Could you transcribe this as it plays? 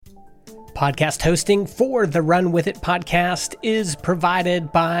Podcast hosting for the Run With It podcast is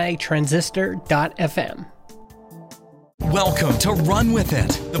provided by Transistor.fm. Welcome to Run With It,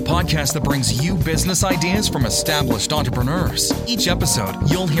 the podcast that brings you business ideas from established entrepreneurs. Each episode,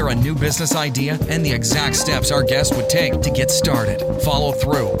 you'll hear a new business idea and the exact steps our guest would take to get started. Follow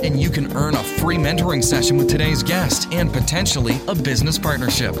through, and you can earn a free mentoring session with today's guest and potentially a business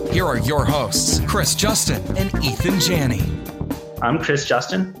partnership. Here are your hosts, Chris Justin and Ethan Janney. I'm Chris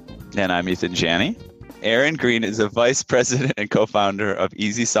Justin. And I'm Ethan Janney. Aaron Green is a vice president and co-founder of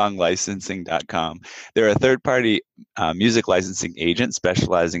EasySongLicensing.com. They're a third-party music licensing agent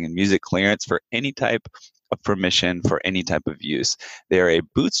specializing in music clearance for any type of permission for any type of use. They are a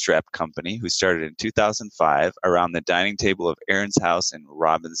bootstrap company who started in 2005 around the dining table of Aaron's house in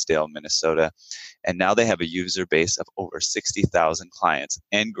Robbinsdale, Minnesota. And now they have a user base of over 60,000 clients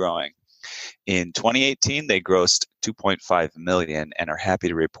and growing. In 2018, they grossed $2.5 million and are happy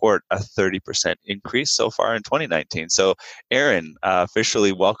to report a 30% increase so far in 2019. So, Aaron,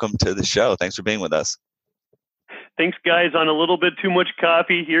 officially welcome to the show. Thanks for being with us. Thanks, guys. On a little bit too much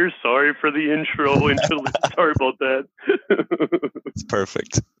coffee here. Sorry for the intro. Sorry about that. It's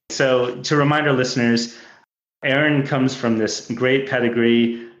perfect. So, to remind our listeners, Aaron comes from this great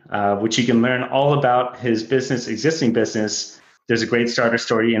pedigree, which you can learn all about his business, existing business. There's a great starter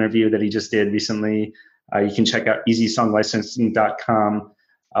story interview that he just did recently. You can check out EasySongLicensing.com.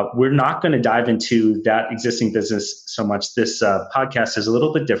 We're not going to dive into that existing business so much. This podcast is a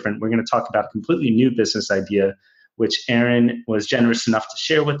little bit different. We're going to talk about a completely new business idea, which Aaron was generous enough to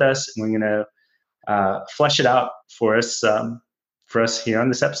share with us. And we're going to flesh it out for us here on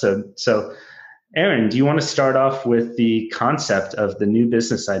this episode. So, Aaron, do you want to start off with the concept of the new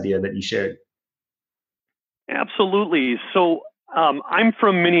business idea that you shared? Absolutely. So, I'm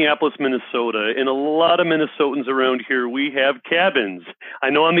from Minneapolis, Minnesota, and a lot of Minnesotans around here, we have cabins. I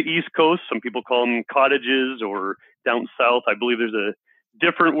know on the East Coast, some people call them cottages, or down south, I believe there's a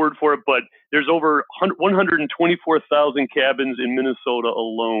different word for it, but there's over 124,000 cabins in Minnesota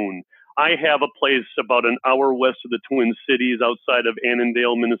alone. I have a place about an hour west of the Twin Cities outside of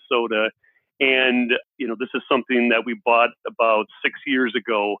Annandale, Minnesota, and this is something that we bought about 6 years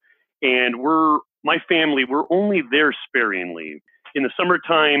ago, and my family, we're only there sparingly. In the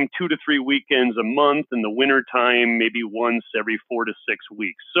summertime, 2 to 3 weekends a month. In the wintertime, maybe once every 4 to 6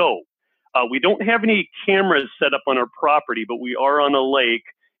 weeks. So we don't have any cameras set up on our property, but we are on a lake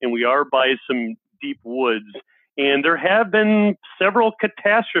and we are by some deep woods. And there have been several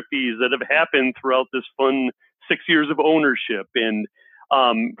catastrophes that have happened throughout this fun 6 years of ownership. And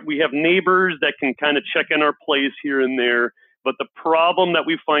we have neighbors that can kind of check in our place here and there. But the problem that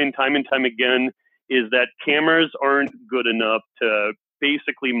we find time and time again is that cameras aren't good enough to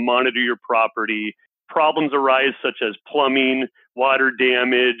basically monitor your property. Problems arise such as plumbing, water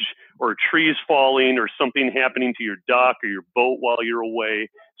damage, or trees falling, or something happening to your dock or your boat while you're away.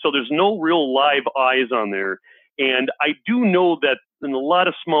 So there's no real live eyes on there. And I do know that in a lot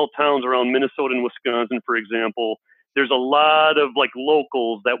of small towns around Minnesota and Wisconsin, for example, there's a lot of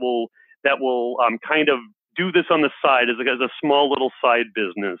locals that will kind of do this on the side as a small little side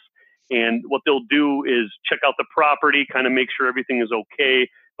business. And what they'll do is check out the property, kind of make sure everything is okay,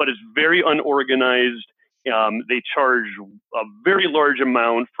 but it's very unorganized. They charge a very large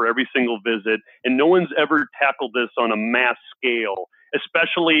amount for every single visit, and no one's ever tackled this on a mass scale,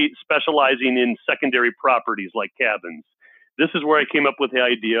 especially specializing in secondary properties like cabins. This is where I came up with the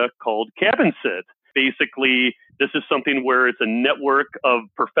idea called Cabin Sit. Basically, this is something where it's a network of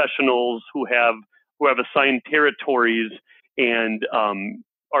professionals who have assigned territories and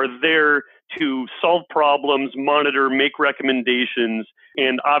are there to solve problems, monitor, make recommendations,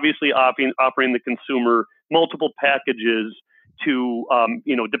 and obviously offering the consumer multiple packages to,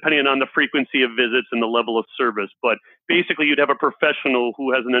 depending on the frequency of visits and the level of service. But basically, you'd have a professional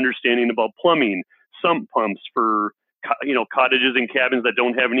who has an understanding about plumbing, sump pumps for, cottages and cabins that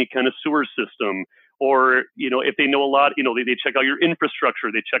don't have any kind of sewer system. Or, if they know a lot, they check out your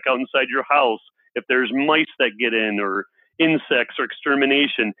infrastructure. They check out inside your house if there's mice that get in, or insects, or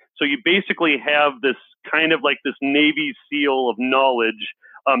extermination. So you basically have this kind of like this Navy SEAL of knowledge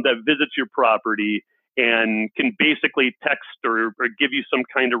that visits your property and can basically text or give you some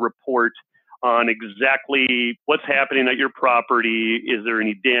kind of report on exactly what's happening at your property. Is there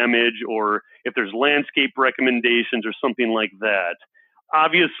any damage, or if there's landscape recommendations or something like that.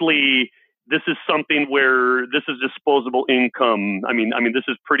 Obviously, this is something where this is disposable income. I mean, this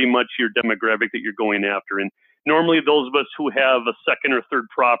is pretty much your demographic that you're going after. And normally those of us who have a second or third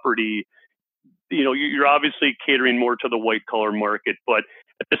property, you're obviously catering more to the white collar market, but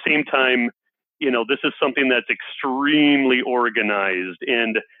at the same time, this is something that's extremely organized.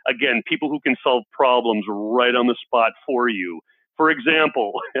 And again, people who can solve problems right on the spot for you. For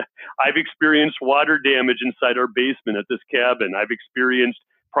example, I've experienced water damage inside our basement at this cabin. I've experienced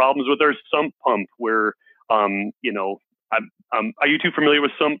problems with our sump pump where, are you two familiar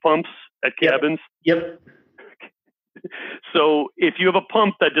with sump pumps at cabins? Yep. So if you have a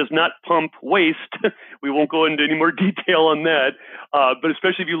pump that does not pump waste, we won't go into any more detail on that, but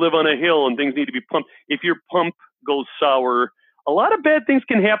especially if you live on a hill and things need to be pumped, if your pump goes sour, a lot of bad things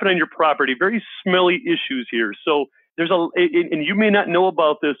can happen on your property, very smelly issues here. So and you may not know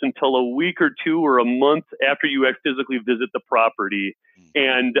about this until a week or two or a month after you physically visit the property.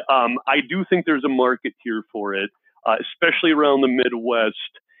 And I do think there's a market here for it, especially around the Midwest.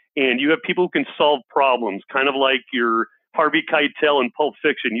 And you have people who can solve problems, kind of like your Harvey Keitel in Pulp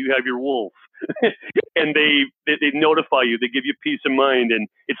Fiction. You have your wolf, and they notify you. They give you peace of mind, and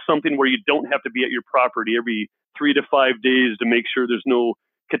it's something where you don't have to be at your property every 3 to 5 days to make sure there's no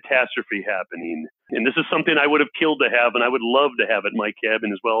catastrophe happening. And this is something I would have killed to have, and I would love to have at my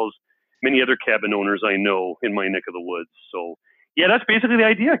cabin, as well as many other cabin owners I know in my neck of the woods. So, yeah, that's basically the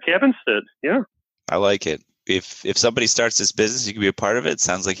idea. Cabin sit. Yeah, I like it. If somebody starts this business, you can be a part of it. It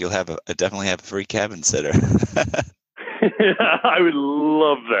sounds like you'll definitely have a free cabin sitter. I would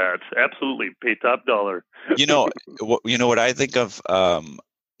love that. Absolutely, pay top dollar. What I think of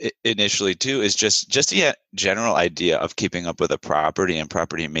initially too is just a general idea of keeping up with a property and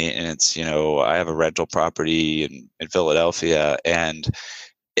property maintenance. I have a rental property in Philadelphia, and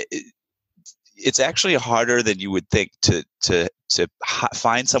it's actually harder than you would think to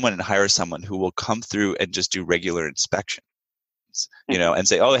find someone and hire someone who will come through and just do regular inspections, and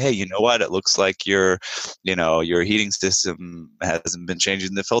say, oh, hey, you know what? It looks like your heating system hasn't been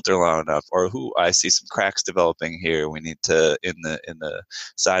changing the filter long enough, or I see some cracks developing here. We need to in the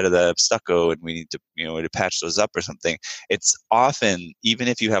side of the stucco, and we need to to patch those up or something. It's often, even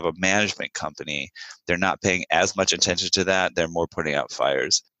if you have a management company, they're not paying as much attention to that. They're more putting out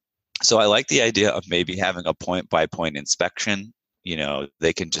fires. So I like the idea of maybe having a point-by-point inspection.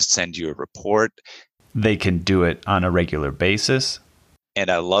 They can just send you a report. They can do it on a regular basis. And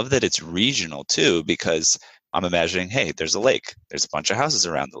I love that it's regional too, because I'm imagining, hey, there's a lake. There's a bunch of houses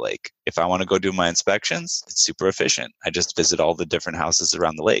around the lake. If I want to go do my inspections, it's super efficient. I just visit all the different houses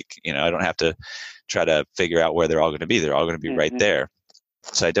around the lake. I don't have to try to figure out where they're all going to be. They're all going to be right there.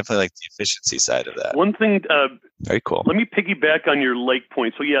 So I definitely like the efficiency side of that. One thing, very cool. Let me piggyback on your lake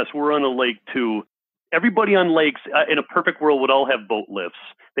point. So yes, we're on a lake too. Everybody on lakes in a perfect world would all have boat lifts.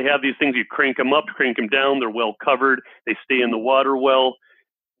 They have these things, you crank them up, crank them down. They're well covered. They stay in the water well.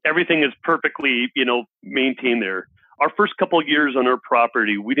 Everything is perfectly, maintained there. Our first couple of years on our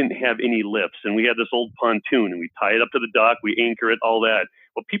property, we didn't have any lifts, and we had this old pontoon, and we tie it up to the dock, we anchor it, all that.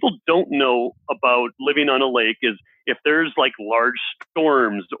 What people don't know about living on a lake is if there's like large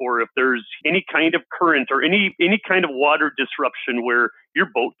storms, or if there's any kind of current or any kind of water disruption where your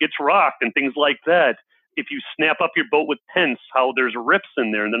boat gets rocked and things like that. If you snap up your boat with tents, how there's rips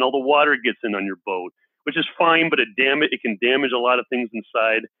in there, and then all the water gets in on your boat, which is fine, but it can damage a lot of things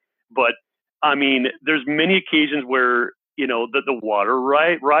inside. But I mean, there's many occasions where the water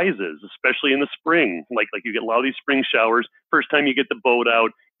rises, especially in the spring. Like you get a lot of these spring showers. First time you get the boat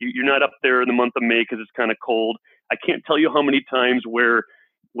out, you're not up there in the month of May because it's kind of cold. I can't tell you how many times where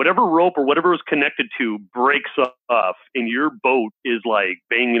whatever rope or whatever it was connected to breaks off, and your boat is like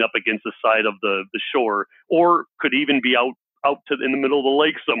banging up against the side of the shore, or could even be out in the middle of the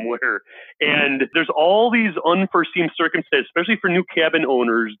lake somewhere. And there's all these unforeseen circumstances, especially for new cabin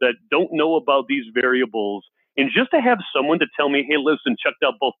owners that don't know about these variables. And just to have someone to tell me, hey, listen, checked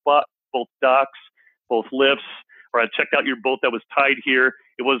out both docks, both lifts, or I checked out your boat that was tied here.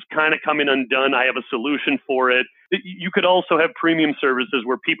 It was kind of coming undone. I have a solution for it. You could also have premium services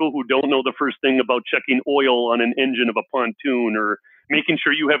where people who don't know the first thing about checking oil on an engine of a pontoon, or making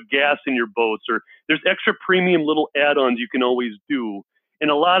sure you have gas in your boats, or there's extra premium little add-ons you can always do. In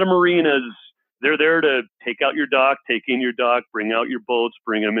a lot of marinas, they're there to take out your dock, take in your dock, bring out your boats,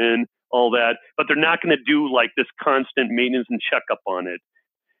 bring them in, all that. But they're not going to do like this constant maintenance and checkup on it.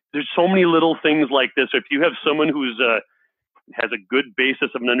 There's so many little things like this. If you have someone who's has a good basis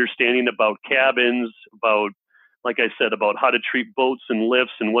of an understanding about cabins, about, like I said, about how to treat boats and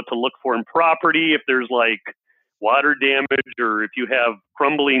lifts and what to look for in property, if there's like water damage, or if you have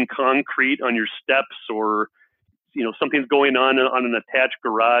crumbling concrete on your steps, or something's going on an attached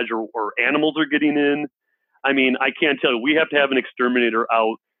garage, or animals are getting in. I mean, I can't tell you, we have to have an exterminator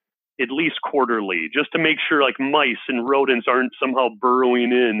out at least quarterly just to make sure like mice and rodents aren't somehow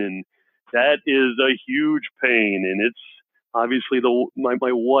burrowing in, and that is a huge pain. And it's obviously my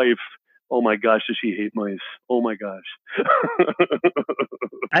wife Oh my gosh, does she hate mice? Oh my gosh.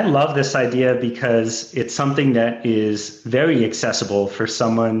 I love this idea because it's something that is very accessible for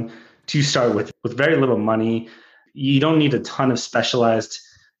someone to start with very little money. You don't need a ton of specialized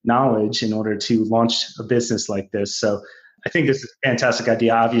knowledge in order to launch a business like this. So I think this is a fantastic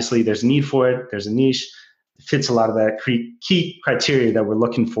idea. Obviously, there's a need for it. There's a niche. It fits a lot of that key criteria that we're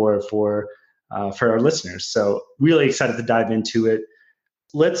looking for our listeners. So really excited to dive into it.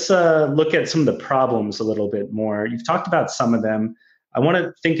 Let's look at some of the problems a little bit more. You've talked about some of them. I want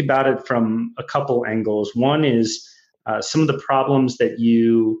to think about it from a couple angles. One is some of the problems that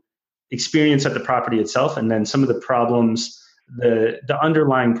you experience at the property itself, and then some of the problems, the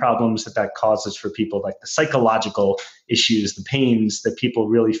underlying problems that causes for people, like the psychological issues, the pains that people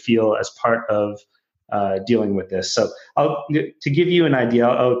really feel as part of dealing with this. So to give you an idea,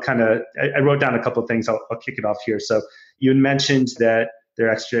 I wrote down a couple of things. I'll kick it off here. So you had mentioned that there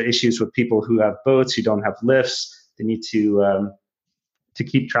are extra issues with people who have boats, who don't have lifts. They need to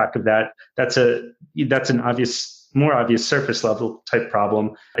keep track of that. That's an more obvious surface level type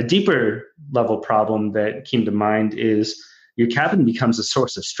problem. A deeper level problem that came to mind is your cabin becomes a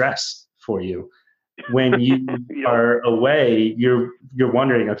source of stress for you. When you are away, you're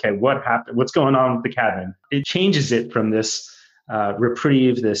wondering, okay, what happened? What's going on with the cabin? It changes it from this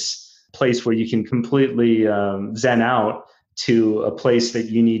reprieve, this place where you can completely zen out, to a place that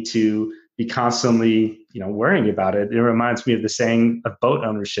you need to be constantly, worrying about it. It reminds me of the saying of boat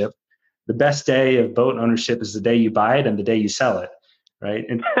ownership. The best day of boat ownership is the day you buy it and the day you sell it, right?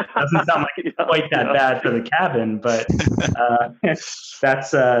 And it doesn't sound like it's quite that bad for the cabin, but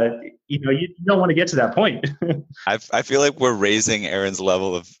that's, you don't want to get to that point. I feel like we're raising Aaron's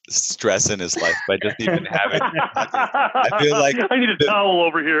level of stress in his life by just even having. I feel like I need a towel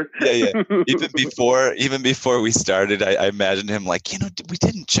over here. Yeah. Even before we started, I imagined him like, we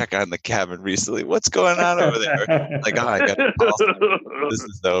didn't check on the cabin recently. What's going on over there? Like, I got to call. This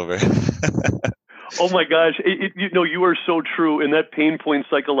is over. Oh my gosh! You are so true in that pain point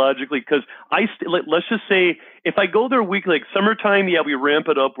psychologically. Because let's just say if I go there weekly, like summertime, we ramp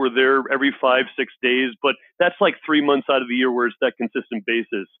it up. We're there every 5-6 days, but that's like 3 months out of the year where it's that consistent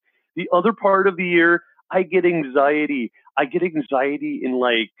basis. The other part of the year, I get anxiety. I get anxiety in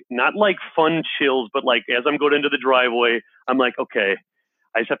not like fun chills, but like as I'm going into the driveway, I'm like, okay,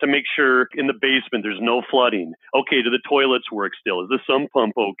 I just have to make sure in the basement there's no flooding. Okay, do the toilets work still? Is the sump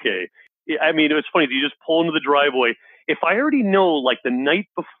pump okay? I mean, it's funny. You just pull into the driveway. If I already know, like the night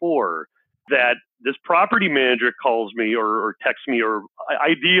before, that this property manager calls me or texts me, or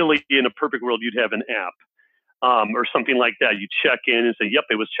ideally in a perfect world, you'd have an app or something like that. You check in and say, yep,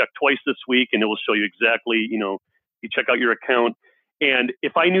 it was checked twice this week, and it will show you exactly, you check out your account. And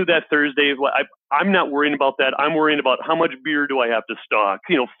if I knew that Thursday, I'm not worrying about that. I'm worrying about how much beer do I have to stock?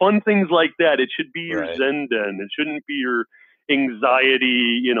 Fun things like that. It should be your Zen den. It shouldn't be your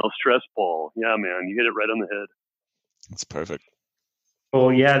anxiety, stress ball. Yeah, man, you hit it right on the head. That's perfect.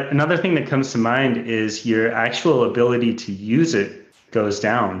 Well, yeah, another thing that comes to mind is your actual ability to use it goes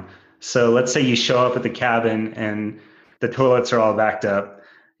down. So let's say you show up at the cabin and the toilets are all backed up.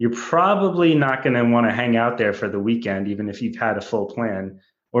 You're probably not going to want to hang out there for the weekend, even if you've had a full plan.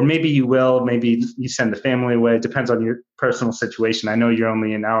 Or maybe you will, maybe you send the family away. It depends on your personal situation. I know you're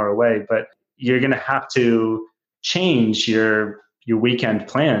only an hour away, but you're going to have to change your weekend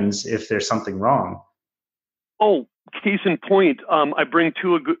plans if there's something wrong. Oh, case in point, I bring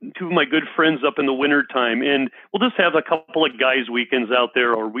two of my good friends up in the wintertime, and we'll just have a couple of guys' weekends out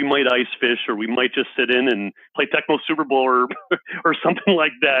there, or we might ice fish, or we might just sit in and play Tecmo Super Bowl or something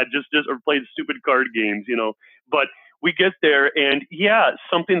like that, just or play stupid card games, But we get there, and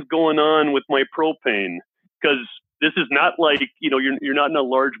something's going on with my propane, because this is not like, you're not in a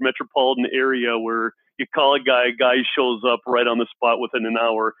large metropolitan area where you call a guy shows up right on the spot within an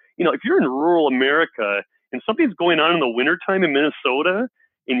hour. If you're in rural America and something's going on in the wintertime in Minnesota,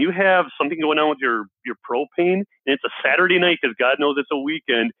 and you have something going on with your propane, and it's a Saturday night because God knows it's a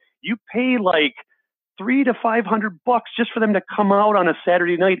weekend, you pay like $300 to $500 just for them to come out on a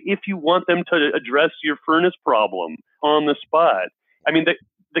Saturday night if you want them to address your furnace problem on the spot. I mean,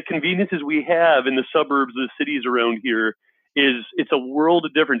 the conveniences we have in the suburbs, the cities around here, it's a world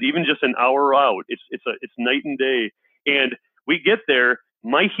of difference. Even just an hour out, it's night and day. And we get there,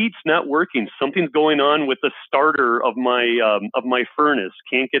 my heat's not working. Something's going on with the starter of my furnace.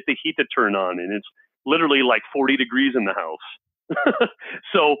 Can't get the heat to turn on, and it's literally like 40 degrees in the house.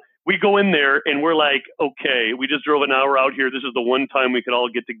 So we go in there and we're like, okay, we just drove an hour out here. This is the one time we could all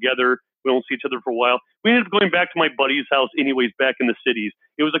get together. We won't see each other for a while. We ended up going back to my buddy's house anyways, back in the cities.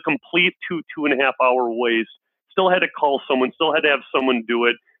 It was a complete 2.5 hour waste. Still had to call someone, still had to have someone do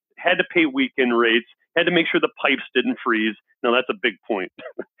it. had to pay weekend rates, had to make sure the pipes didn't freeze. Now that's a big point,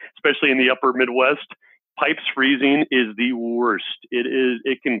 especially in the upper Midwest. Pipes freezing is the worst.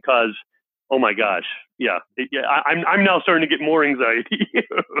 It can cause, oh my gosh. Yeah. I'm now starting to get more anxiety.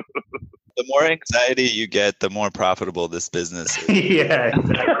 The more anxiety you get, the more profitable this business is. Yeah,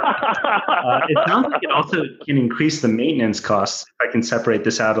 exactly. It sounds like it also can increase the maintenance costs. If I can separate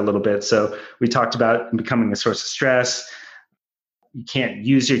this out a little bit. So we talked about becoming a source of stress. You can't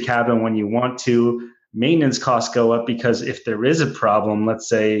use your cabin when you want to. Maintenance costs go up because if there is a problem, let's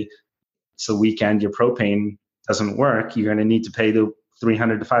say it's a weekend, your propane doesn't work, you're going to need to pay the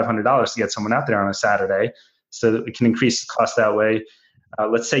 $300 to $500 to get someone out there on a Saturday. So that it can increase the cost that way.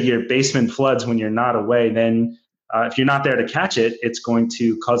 Let's say your basement floods when you're not away, then if you're not there to catch it, it's going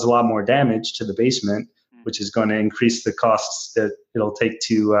to cause a lot more damage to the basement, which is going to increase the costs that it'll take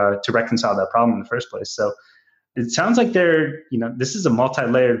to reconcile that problem in the first place. So it sounds like this is a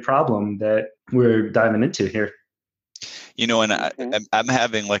multi-layered problem that we're diving into here. And I'm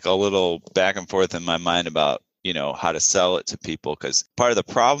having like a little back and forth in my mind about, how to sell it to people, because part of the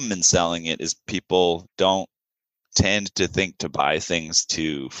problem in selling it is people don't tend to think to buy things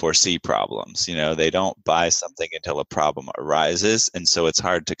to foresee problems. They don't buy something until a problem arises. And so it's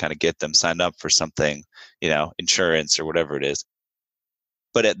hard to kind of get them signed up for something, insurance or whatever it is.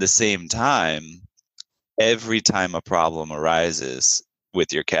 But at the same time, every time a problem arises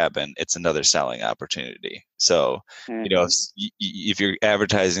with your cabin, it's another selling opportunity. So, if you're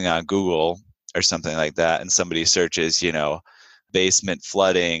advertising on Google or something like that, and somebody searches, basement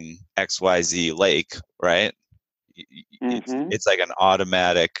flooding XYZ lake, right? It's like an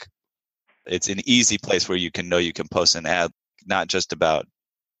automatic, it's an easy place where you can post an ad, not just about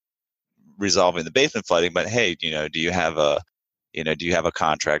resolving the basement flooding, but hey, do you have a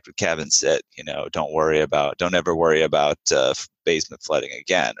contract with Cabin Sit? Don't ever worry about basement flooding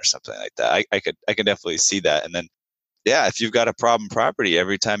again, or something like that. I could definitely see that. And then, if you've got a problem property,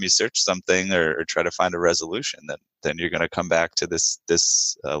 every time you search something or try to find a resolution, then you're going to come back to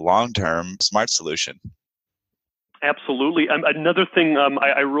this long-term smart solution. Absolutely. Another thing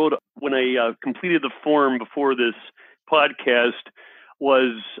I wrote when I completed the form before this podcast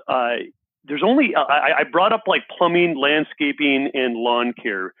was there's only, I brought up like plumbing, landscaping, and lawn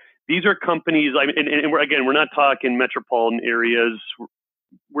care. These are companies, and we're not talking metropolitan areas.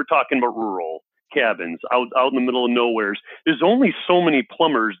 We're talking about rural cabins out in the middle of nowhere. There's only so many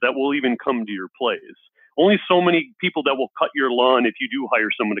plumbers that will even come to your place. Only so many people that will cut your lawn if you do hire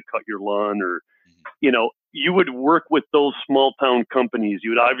someone to cut your lawn, or, you would work with those small town companies.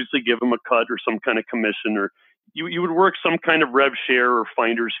 You would obviously give them a cut or some kind of commission, or you would work some kind of rev share or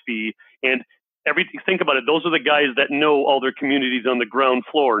finder's fee. And think about it. Those are the guys that know all their communities on the ground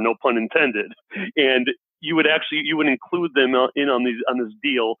floor, no pun intended. And you would include them on this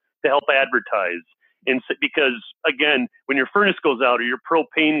deal to help advertise. And because again, when your furnace goes out or your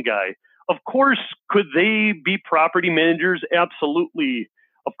propane guy, of course, could they be property managers? Absolutely.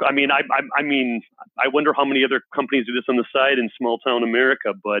 I wonder how many other companies do this on the side in small town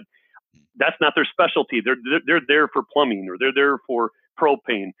America, but that's not their specialty. They're there for plumbing, or they're there for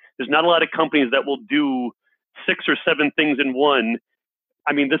propane. There's not a lot of companies that will do 6 or 7 things in one.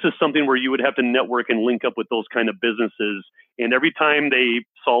 This is something where you would have to network and link up with those kind of businesses. And every time they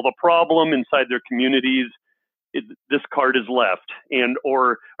solve a problem inside their communities, this card is left.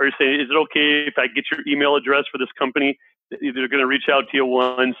 Or you say, is it okay if I get your email address for this company? They're going to reach out to you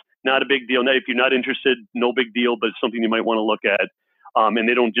once. Not a big deal. If you're not interested, no big deal, but it's something you might want to look at. And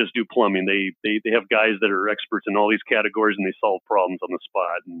they don't just do plumbing. They have guys that are experts in all these categories, and they solve problems on the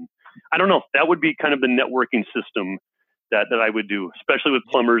spot. And I don't know. That would be kind of the networking system that I would do, especially with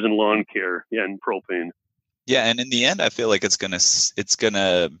plumbers and lawn care and propane. Yeah, and in the end, I feel like it's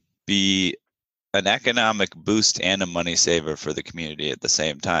gonna be an economic boost and a money saver for the community at the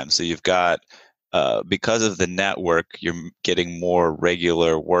same time. So you've got, because of the network, you're getting more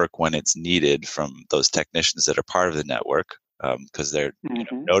regular work when it's needed from those technicians that are part of the network, because they're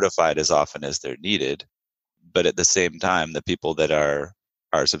notified as often as they're needed. But at the same time, the people that are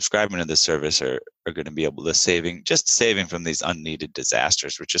subscribing to the service are going to be able to saving from these unneeded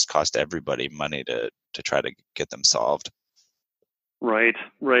disasters, which just cost everybody money to try to get them solved. Right,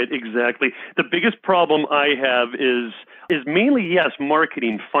 exactly. The biggest problem I have is mainly,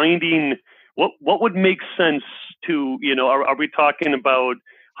 marketing, finding what would make sense to, are we talking about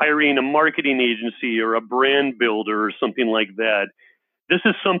hiring a marketing agency or a brand builder or something like that? This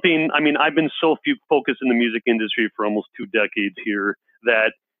is something, I've been so focused in the music industry for almost 2 decades here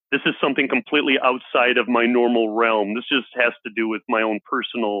that this is something completely outside of my normal realm. This just has to do with my own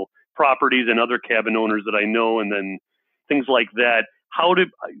personal properties and other cabin owners that I know, and then things like that.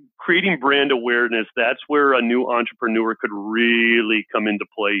 creating brand awareness, that's where a new entrepreneur could really come into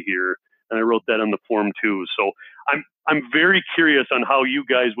play here. And I wrote that on the form too. So I'm very curious on how you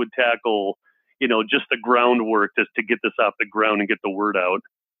guys would tackle, just the groundwork to get this off the ground and get the word out.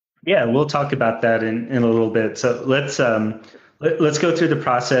 Yeah, we'll talk about that in a little bit. So let's go through the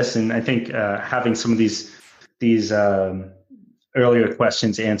process. And I think having some of these earlier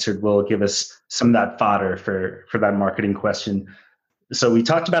questions answered will give us some of that fodder for that marketing question. So we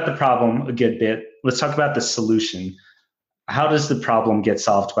talked about the problem a good bit. Let's talk about the solution. How does the problem get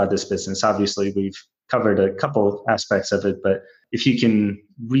solved by this business? Obviously, we've covered a couple aspects of it, but if you can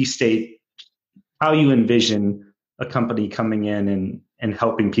restate how you envision a company coming in and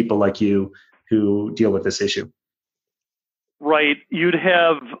helping people like you who deal with this issue. Right. You'd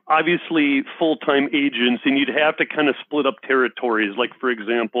have obviously full-time agents, and you'd have to kind of split up territories. Like, for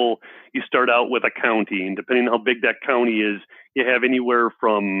example, you start out with a county, and depending on how big that county is, you have anywhere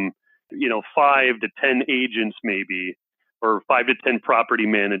from 5 to 10 agents maybe, or 5 to 10 property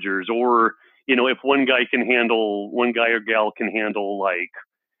managers, or if one guy or gal can handle like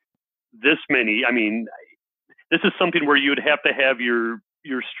this many. I mean, this is something where you'd have to have your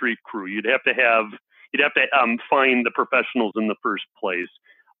street crew. You'd have to find the professionals in the first place.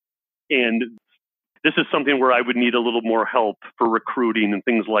 And this is something where I would need a little more help for recruiting and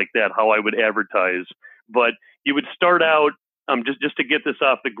things like that, how I would advertise. But you would start out, just to get this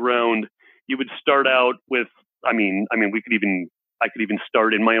off the ground, you would start out with, I could even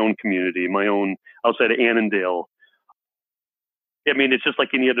start in my own community, outside of Annandale. I mean, it's just like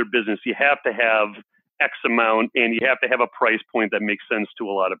any other business. You have to have X amount, and you have to have a price point that makes sense to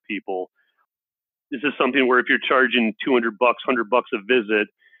a lot of people. This is something where if you're charging $200, $100 a visit,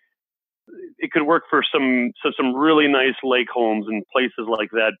 it could work for some really nice lake homes and places like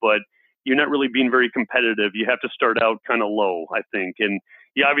that, but you're not really being very competitive. You have to start out kind of low, I think. And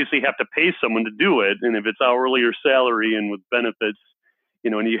you obviously have to pay someone to do it. And if it's hourly or salary and with benefits,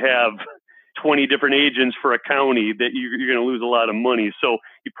 and you have 20 different agents for a county, that you're going to lose a lot of money. So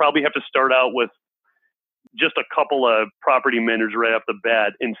you probably have to start out with just a couple of property managers right off the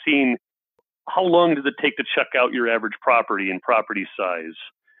bat and seeing how long does it take to check out your average property and property size.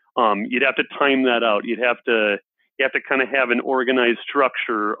 You'd have to time that out. You have to kind of have an organized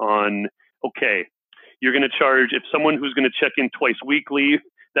structure on, okay, you're going to charge, if someone who's going to check in twice weekly,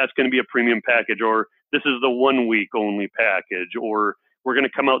 that's going to be a premium package, or this is the 1 week only package, or we're going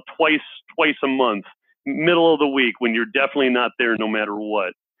to come out twice a month, middle of the week when you're definitely not there no matter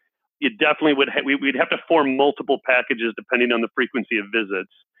what. You definitely we'd have to form multiple packages depending on the frequency of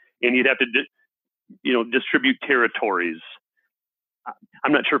visits, and you'd have to distribute territories.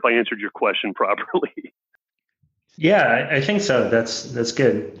 I'm not sure if I answered your question properly. Yeah, I think so. That's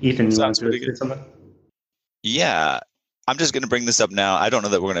good. Ethan, you want to say something? Yeah, I'm just going to bring this up now. I don't know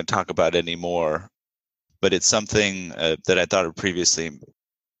that we're going to talk about it anymore, but it's something that I thought of previously.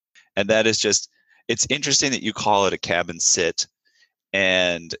 And that is just, it's interesting that you call it a cabin sit.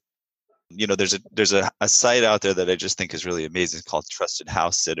 And, there's a site out there that I just think is really amazing. It's called Trusted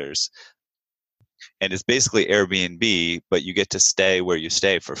House Sitters. And it's basically Airbnb, but you get to stay where you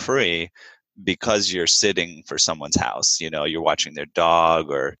stay for free because you're sitting for someone's house. You're watching their dog,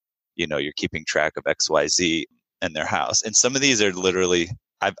 or, you're keeping track of XYZ in their house. And some of these are literally,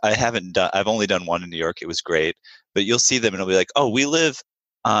 I've only done one in New York. It was great, but you'll see them and it'll be like, oh, we live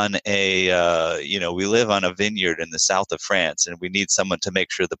on a vineyard in the south of France, and we need someone to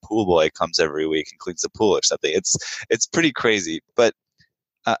make sure the pool boy comes every week and cleans the pool or something. It's pretty crazy. But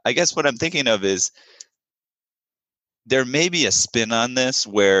I guess what I'm thinking of is there may be a spin on this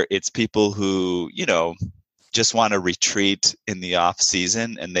where it's people who, just want to retreat in the off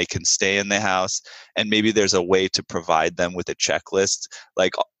season and they can stay in the house, and maybe there's a way to provide them with a checklist.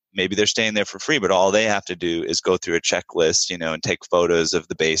 Like maybe they're staying there for free, but all they have to do is go through a checklist, and take photos of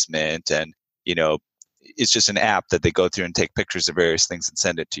the basement, and it's just an app that they go through and take pictures of various things and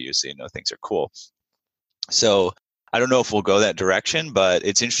send it to you, so things are cool. So I don't know if we'll go that direction, but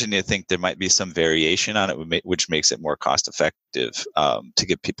it's interesting to think there might be some variation on it, which makes it more cost effective to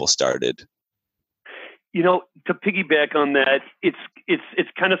get people started. To piggyback on that, it's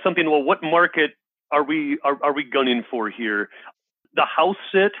kind of something. Well, what market are we gunning for here? The house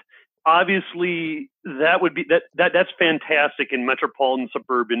sit, obviously, that would be that's fantastic in metropolitan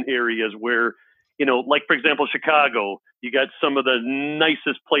suburban areas where, like for example, Chicago, you got some of the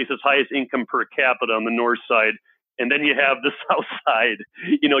nicest places, highest income per capita on the north side. And then you have the south side.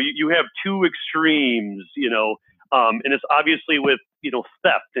 You have two extremes, and it's obviously with,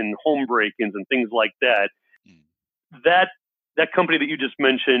 theft and home break-ins and things like that. That company that you just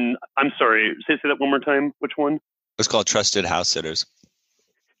mentioned, I'm sorry, say that one more time. Which one? It's called Trusted House Sitters.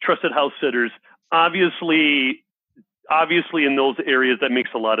 trusted house sitters. Obviously in those areas, that makes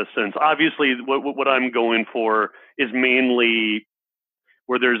a lot of sense. Obviously, what I'm going for is mainly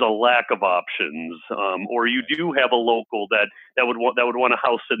where there's a lack of options, or you do have a local that would want a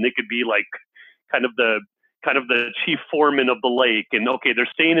house sit, and they could be like kind of the chief foreman of the lake. And okay, they're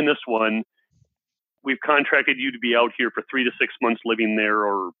staying in this one. We've contracted you to be out here for 3 to 6 months living there,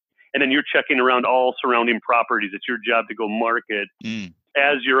 and then you're checking around all surrounding properties. It's your job to go market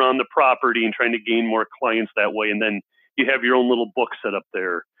as you're on the property and trying to gain more clients that way. And then you have your own little book set up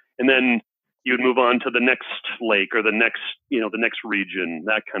there. And then you would move on to the next lake or the next region,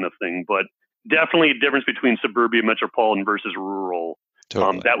 that kind of thing. But definitely a difference between suburbia, metropolitan versus rural.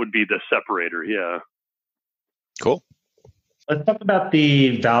 Totally. That would be the separator. Yeah. Cool. Let's talk about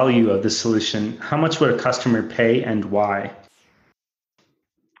the value of the solution. How much would a customer pay and why?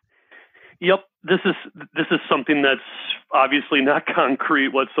 Yep. This is something that's obviously not concrete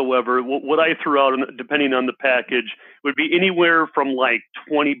whatsoever. What I threw out, depending on the package, would be anywhere from like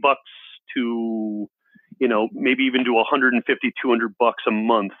 $20 to, maybe even to $150, $200 a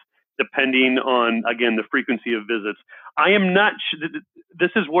month, depending on, again, the frequency of visits. I am not. This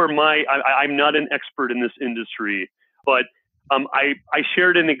is where I'm not an expert in this industry, but I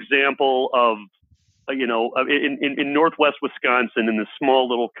shared an example of, in Northwest Wisconsin, in this small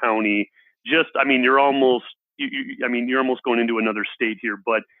little county. You're almost going into another state here,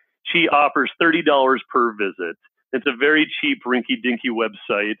 but she offers $30 per visit. It's a very cheap, rinky-dinky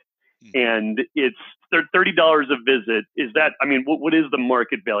website, and it's $30 a visit. What is the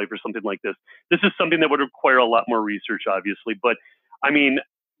market value for something like this? This is something that would require a lot more research, obviously. But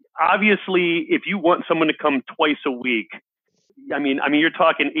obviously, if you want someone to come twice a week, you're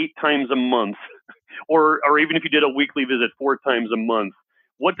talking 8 times a month, or even if you did a weekly visit 4 times a month.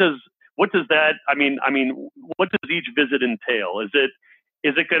 What does that? What does each visit entail? Is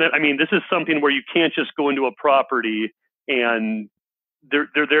it gonna? This is something where you can't just go into a property and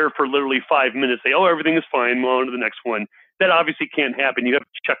they're there for literally 5 minutes. Say, oh, everything is fine. Move on to the next one. That obviously can't happen. You have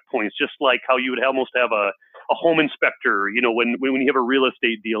checkpoints, just like how you would almost have a home inspector. When you have a real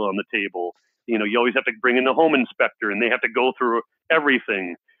estate deal on the table, you always have to bring in the home inspector, and they have to go through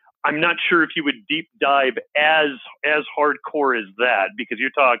everything. I'm not sure if you would deep dive as hardcore as that, because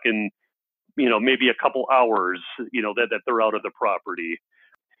you're talking, maybe a couple hours, that they're out of the property.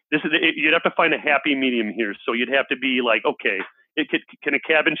 You'd have to find a happy medium here. So you'd have to be like, okay, can a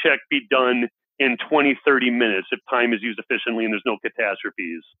cabin check be done in 20, 30 minutes if time is used efficiently and there's no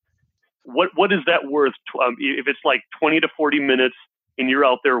catastrophes? What is that worth? If it's like 20 to 40 minutes and you're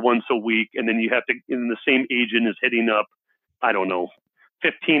out there once a week, and then you have to, and the same agent is hitting up, I don't know,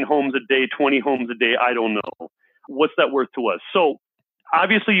 15 homes a day, 20 homes a day, I don't know. What's that worth to us? So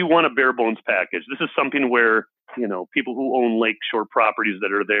obviously you want a bare bones package. This is something where, people who own lakeshore properties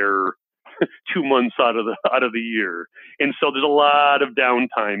that are there 2 months out of the year. And so there's a lot of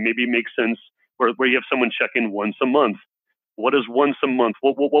downtime. Maybe it makes sense where you have someone check in once a month. What is once a month?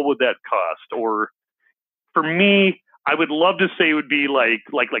 What would that cost? Or for me, I would love to say it would be like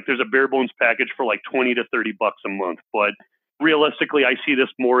there's a bare bones package for like $20 to $30 a month, but realistically, I see this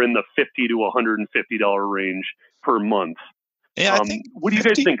more in the $50 to $150 range per month. Yeah, I think. What do you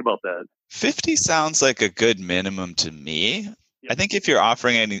guys think about that? 50 sounds like a good minimum to me. Yep. I think if you're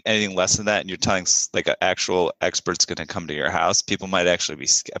offering anything less than that, and you're telling like an actual expert's going to come to your house, people might actually be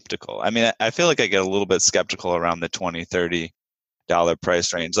skeptical. I feel like I get a little bit skeptical around the $20, $30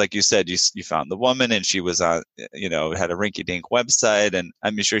 price range. Like you said, you found the woman, and she was on, had a rinky-dink website, and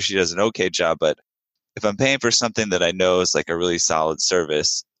I'm sure she does an okay job, but if I'm paying for something that I know is like a really solid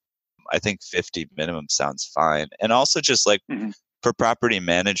service, I think 50 minimum sounds fine. And also just like for property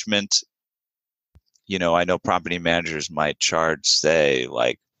management, I know property managers might charge, say,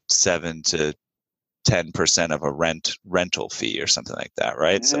 like 7 to 10% of a rental fee or something like that,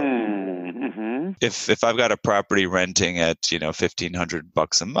 right? So if I've got a property renting at,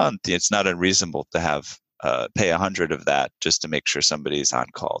 $1,500 a month, it's not unreasonable to have pay 100 of that just to make sure somebody's on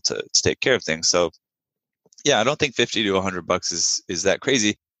call to take care of things. So yeah, I don't think 50 to $100 is that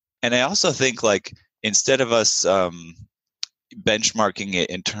crazy. And I also think, like, instead of us benchmarking it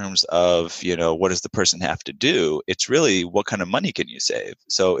in terms of, what does the person have to do, it's really what kind of money can you save?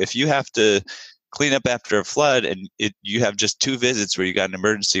 So if you have to clean up after a flood and you have just 2 visits where you got an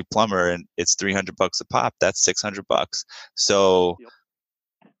emergency plumber and it's $300 a pop, that's $600. So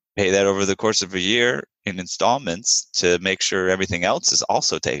pay that over the course of a year in installments to make sure everything else is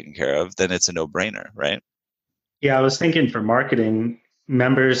also taken care of, then it's a no-brainer, right? Yeah, I was thinking for marketing,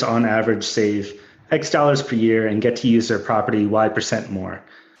 members on average save X dollars per year and get to use their property Y% more.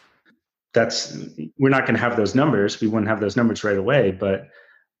 We're not going to have those numbers. We wouldn't have those numbers right away, but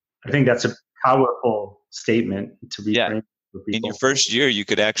I think that's a powerful statement to reframe for people. In your first year, you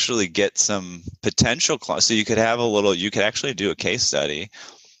could actually get some potential clients. So you could actually do a case study,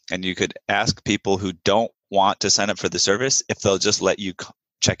 and you could ask people who don't want to sign up for the service if they'll just let you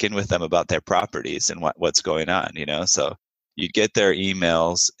check in with them about their properties and what's going on, So you get their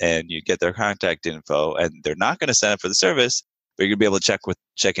emails and you get their contact info, and they're not going to sign up for the service, but you're going to be able to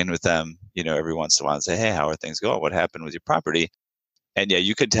check in with them, every once in a while and say, hey, how are things going? What happened with your property? And yeah,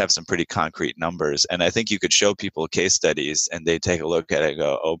 you could have some pretty concrete numbers. And I think you could show people case studies and they take a look at it and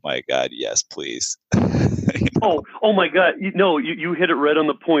go, oh my God, yes, please. Oh my God. You hit it right on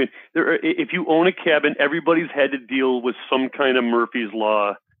the point. If you own a cabin, everybody's had to deal with some kind of Murphy's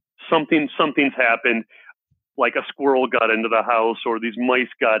Law. Something's happened, like a squirrel got into the house, or these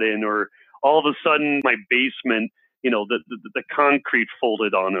mice got in, or all of a sudden my basement, the concrete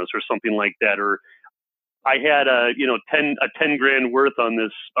folded on us or something like that. Or I had a 10 grand worth on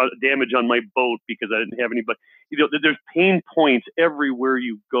this damage on my boat because I didn't have anybody. There's pain points everywhere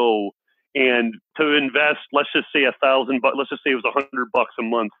you go. And to invest, let's just say $1,000, let's just say it was $100 a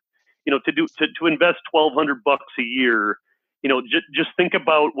month, to invest $1,200 a year, just think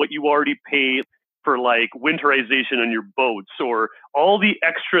about what you already pay for like winterization on your boats, or all the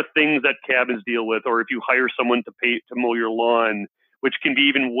extra things that cabins deal with, or if you hire someone to mow your lawn, which can be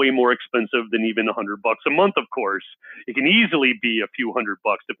even way more expensive than even $100 a month, of course. It can easily be a few $100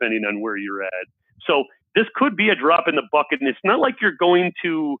 depending on where you're at. So this could be a drop in the bucket, and it's not like you're going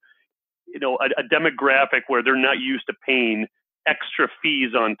to, a demographic where they're not used to paying extra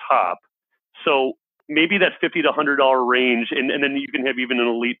fees on top. So maybe that $50 to $100 range, and then you can have even an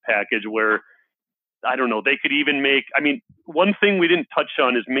elite package where, I don't know, they could even one thing we didn't touch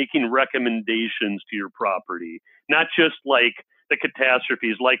on is making recommendations to your property, not just like the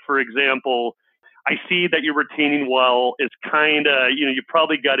catastrophes. Like, for example, I see that your retaining wall is kind of, you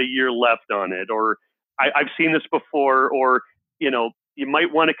probably got a year left on it, or I've seen this before, or, you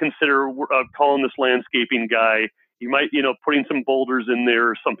might want to consider calling this landscaping guy. You might, putting some boulders in there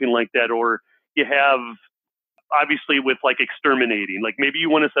or something like that. Or you have, obviously, with like exterminating, like maybe you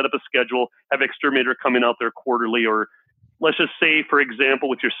want to set up a schedule, have exterminator coming out there quarterly, or let's just say, for example,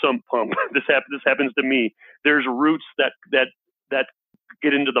 with your sump pump, this happens to me. There's roots that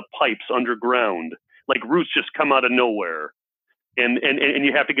get into the pipes underground, like roots just come out of nowhere. And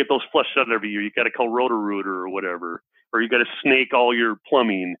you have to get those flushed out every year. You got to call Roto-Rooter or whatever, or you got to snake all your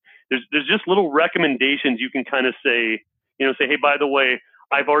plumbing. There's just little recommendations you can kind of say, hey, by the way,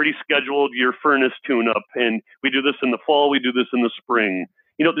 I've already scheduled your furnace tune-up, and we do this in the fall, we do this in the spring.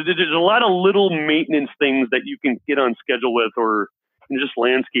 There's a lot of little maintenance things that you can get on schedule with, or just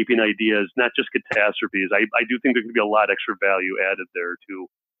landscaping ideas, not just catastrophes. I do think there could be a lot extra value added there too.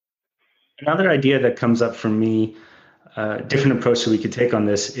 Another idea that comes up for me, different approach that we could take on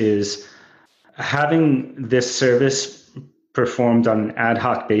this, is having this service performed on an ad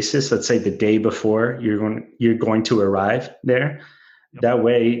hoc basis. Let's say the day before you're going to arrive there. Yep. That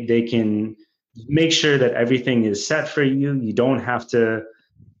way they can make sure that everything is set for you. You don't have to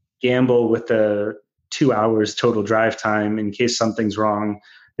gamble with the 2 hours total drive time in case something's wrong.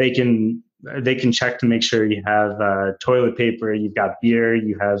 They can check to make sure you have toilet paper, you've got beer,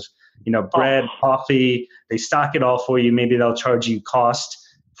 you have bread, coffee. They stock it all for you. Maybe they'll charge you cost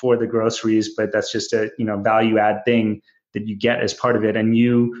for the groceries, but that's just a value add thing that you get as part of it. And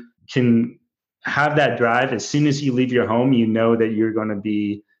you can have that drive as soon as you leave your home. That you're going to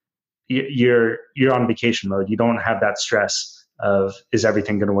be you're on vacation mode. You don't have that stress of, is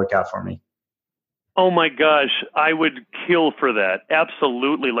everything going to work out for me? Oh my gosh, I would kill for that.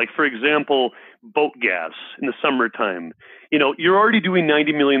 Absolutely. Like, for example, boat gas in the summertime. You're already doing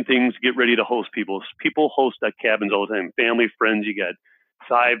 90 million things to get ready to host people. People host at cabins all the time. Family, friends, you got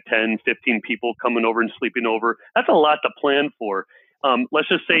 5, 10, 15 people coming over and sleeping over. That's a lot to plan for. Let's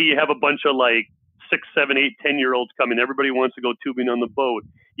just say you have a bunch of like 6, 7, 8, 10-year-olds coming. Everybody wants to go tubing on the boat.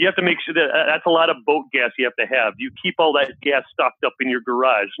 You have to make sure that's a lot of boat gas you have to have. You keep all that gas stocked up in your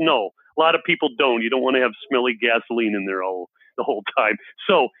garage. No, a lot of people don't. You don't want to have smelly gasoline in there the whole time.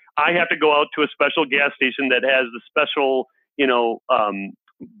 So I have to go out to a special gas station that has the special,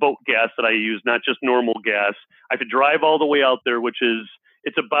 boat gas that I use, not just normal gas. I have to drive all the way out there,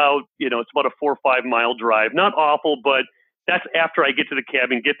 it's about a 4 or 5 mile drive. Not awful, but that's after I get to the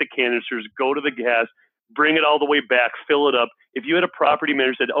cabin, get the canisters, go to the gas, bring it all the way back, fill it up. If you had a property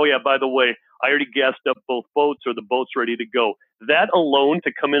manager said, oh yeah, by the way, I already gassed up both boats, or the boat's ready to go. That alone,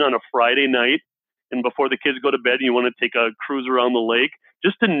 to come in on a Friday night and before the kids go to bed and you want to take a cruise around the lake,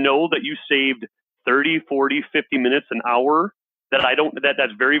 just to know that you saved 30, 40, 50 minutes, an hour,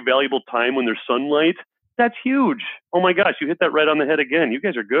 that's very valuable time when there's sunlight. That's huge. Oh my gosh, you hit that right on the head again. You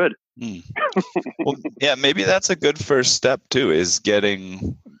guys are good. Well, yeah, maybe that's a good first step too, is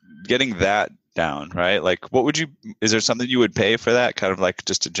getting that down, right? Like, is there something you would pay for that? Kind of like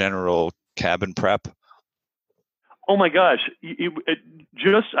just a general cabin prep? Oh my gosh.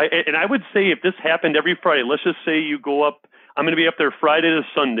 And I would say if this happened every Friday, let's just say you go up, I'm going to be up there Friday to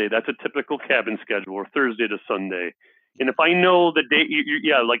Sunday. That's a typical cabin schedule, or Thursday to Sunday. And if I know the day,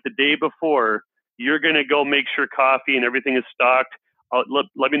 like the day before, you're going to go make sure coffee and everything is stocked.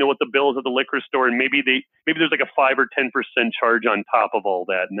 Let me know what the bill is at the liquor store, and maybe there's like a 5 or 10% charge on top of all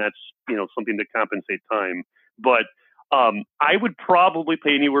that, and that's something to compensate time. But I would probably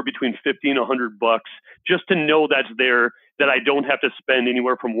pay anywhere between $50 and $100 just to know that's there, that I don't have to spend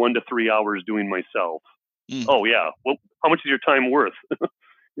anywhere from 1 to 3 hours doing myself. Oh yeah, well, how much is your time worth?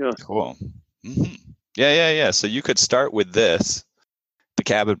 Yeah, cool. Mm-hmm. Yeah. So you could start with this, the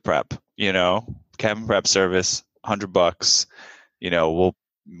cabin prep. Cabin prep service, $100.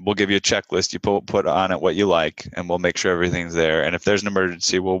 We'll give you a checklist. You put on it what you like, and we'll make sure everything's there. And if there's an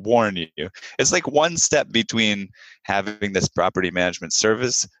emergency, we'll warn you. It's like one step between having this property management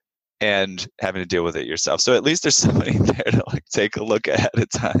service and having to deal with it yourself. So at least there's somebody there to like take a look ahead of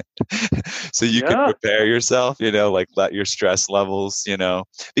time, so you can prepare yourself. Like let your stress levels.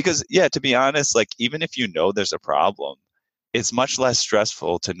 Because to be honest, like even if there's a problem, it's much less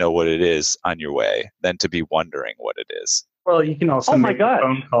stressful to know what it is on your way than to be wondering what it is. Well, you can also make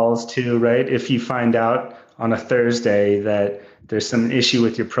phone calls too, right? If you find out on a Thursday that there's some issue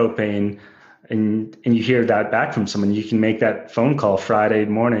with your propane and you hear that back from someone, you can make that phone call Friday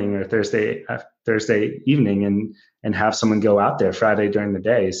morning or Thursday evening and have someone go out there Friday during the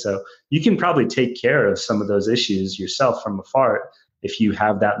day. So you can probably take care of some of those issues yourself from afar if you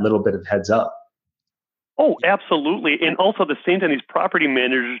have that little bit of heads up. Oh, absolutely. And also at the same time, these property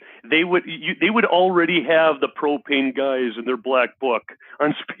managers, they would already have the propane guys in their black book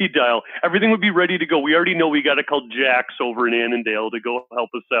on speed dial. Everything would be ready to go. We already know we got to call Jax over in Annandale to go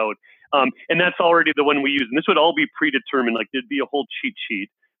help us out. And that's already the one we use. And this would all be predetermined. Like there'd be a whole cheat sheet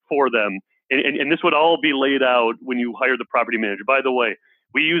for them. And this would all be laid out when you hire the property manager. By the way,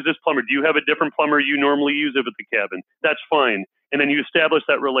 we use this plumber. Do you have a different plumber you normally use at the cabin? That's fine. And then you establish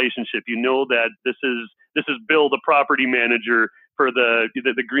that relationship. You know that this is Bill, the property manager for the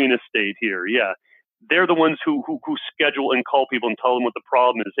green estate here. Yeah, they're the ones who schedule and call people and tell them what the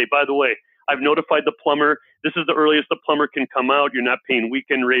problem is. Say, by the way, I've notified the plumber. This is the earliest the plumber can come out. You're not paying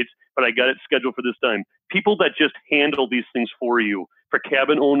weekend rates, but I got it scheduled for this time. People that just handle these things for you, for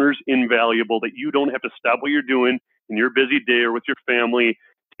cabin owners, invaluable. That you don't have to stop what you're doing in your busy day or with your family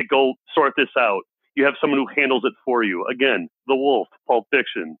to go sort this out. You have someone who handles it for you. Again, The Wolf, Pulp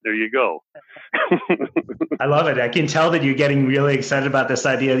Fiction. There you go. I love it. I can tell that you're getting really excited about this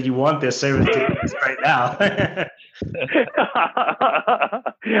idea that you want this service to exist right now.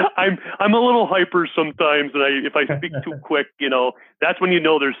 I'm a little hyper sometimes, and if I speak too quick, that's when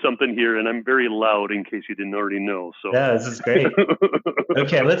there's something here, and I'm very loud in case you didn't already know. So yeah, this is great.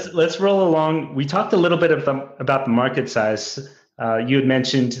 Okay, let's roll along. We talked a little bit about the market size. You had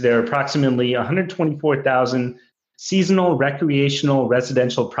mentioned there are approximately 124,000 seasonal, recreational,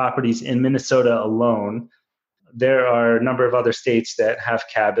 residential properties in Minnesota alone. There are a number of other states that have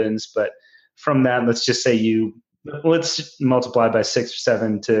cabins, but from that, let's just say let's multiply by 6 or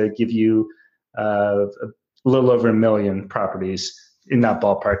 7 to give you a little over 1 million properties in that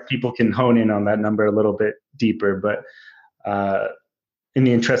ballpark. People can hone in on that number a little bit deeper, but in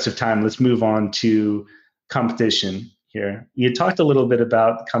the interest of time, let's move on to competition here. You talked a little bit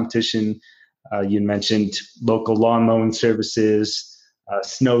about competition. You mentioned local lawn mowing services,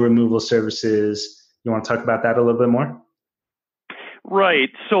 snow removal services. You want to talk about that a little bit more? Right.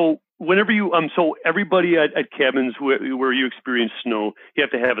 So whenever so everybody at cabins where you experience snow, you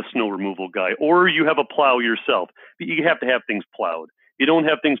have to have a snow removal guy, or you have a plow yourself. But you have to have things plowed. You don't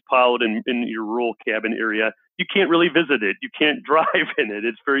have things plowed in your rural cabin area, you can't really visit it. You can't drive in it.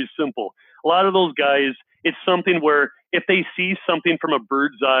 It's very simple. A lot of those guys, it's something where if they see something from a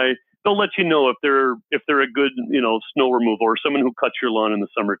bird's eye, they'll let you know if they're a good, snow removal, or someone who cuts your lawn in the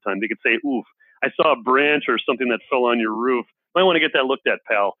summertime. They could say, oof, I saw a branch or something that fell on your roof. Might want to get that looked at,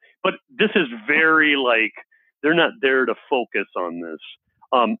 pal. But this is very they're not there to focus on this.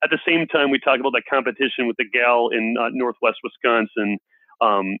 At the same time, we talk about that competition with the gal in Northwest Wisconsin,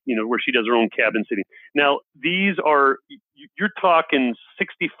 where she does her own cabin sitting. Now, these are, you're talking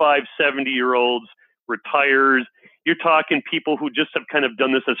 65, 70-year-olds, retired. You're talking people who just have kind of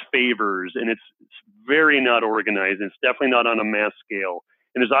done this as favors, and it's very not organized. And it's definitely not on a mass scale.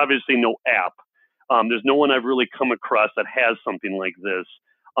 And there's obviously no app. There's no one I've really come across that has something like this.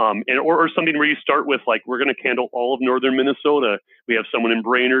 or something where you start with like, we're going to handle all of northern Minnesota. We have someone in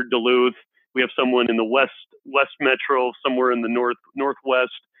Brainerd, Duluth. We have someone in the West Metro, somewhere in the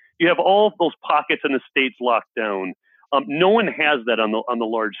Northwest. You have all of those pockets in the states locked down. No one has that on the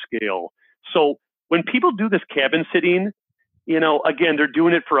large scale. So when people do this cabin sitting, again, they're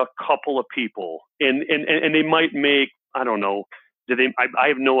doing it for a couple of people, and they might make, I don't know, I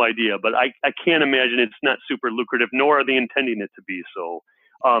have no idea, but I can't imagine it's not super lucrative, nor are they intending it to be so.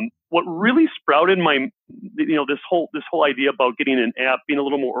 What really sprouted this whole idea about getting an app, being a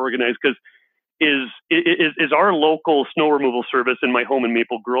little more organized, because is our local snow removal service in my home in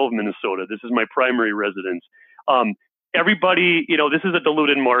Maple Grove, Minnesota. This is my primary residence. Everybody, this is a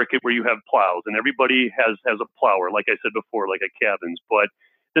diluted market where you have plows, and everybody has a plower, like I said before, like at cabins. But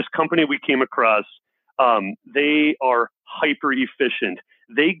this company we came across, they are hyper efficient.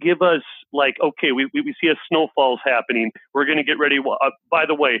 They give us like, okay, we see a snowfall's happening. We're going to get ready. By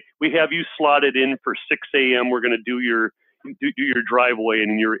the way, we have you slotted in for 6 a.m. We're going to do your driveway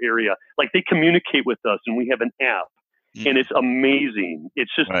and in your area. Like, they communicate with us, and we have an app, and it's amazing.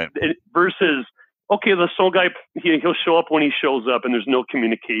 It's just versus, okay, the snow guy, he'll show up when he shows up, and there's no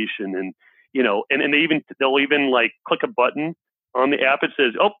communication, and they'll even like click a button on the app. It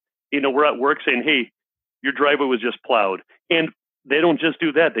says, we're at work saying, hey, your driveway was just plowed, and they don't just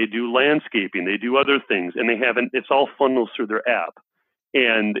do that. They do landscaping. They do other things, and it's all funnels through their app.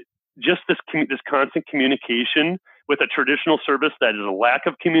 And just this constant communication with a traditional service that is a lack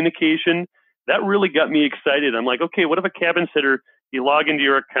of communication, that really got me excited. I'm like, okay, what if a cabin sitter, you log into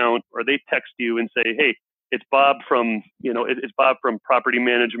your account, or they text you and say, hey, it's Bob from property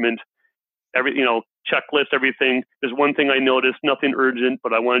management, checklist, everything. There's one thing I noticed, nothing urgent,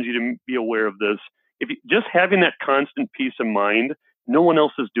 but I wanted you to be aware of this. Just having that constant peace of mind, no one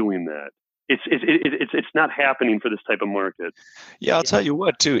else is doing that. It's not happening for this type of market. Yeah, I'll tell you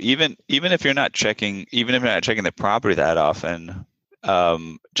what too. Even if you're not checking the property that often,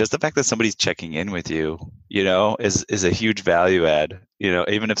 just the fact that somebody's checking in with you, is a huge value add.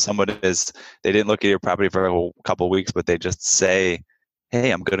 Even if someone they didn't look at your property for a couple of weeks, but they just say,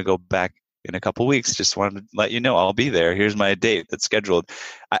 "Hey, I'm going to go back in a couple of weeks. Just wanted to let you know I'll be there. Here's my date that's scheduled."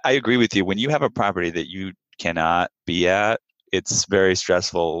 I agree with you. When you have a property that you cannot be at, it's very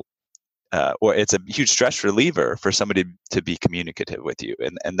stressful. Or it's a huge stress reliever for somebody to be communicative with you.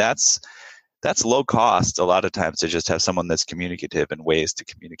 And that's low cost a lot of times, to just have someone that's communicative and ways to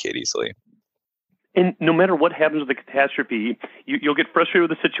communicate easily. And no matter what happens with the catastrophe, you'll get frustrated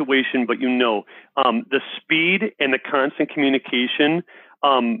with the situation, but the speed and the constant communication,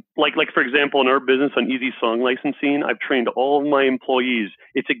 like for example, in our business on Easy Song Licensing, I've trained all of my employees.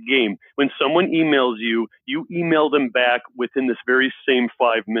 It's a game. When someone emails you, you email them back within this very same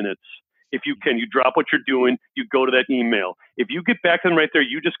 5 minutes. If you can, you drop what you're doing, you go to that email. If you get back to them right there,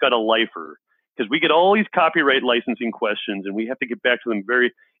 you just got a lifer. Because we get all these copyright licensing questions, and we have to get back to them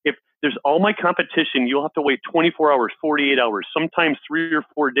if there's all my competition, you'll have to wait 24 hours, 48 hours, sometimes 3 or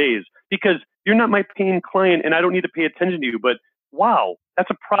 4 days, because you're not my paying client and I don't need to pay attention to you. But wow, that's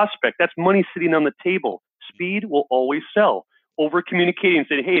a prospect. That's money sitting on the table. Speed will always sell. Over communicating and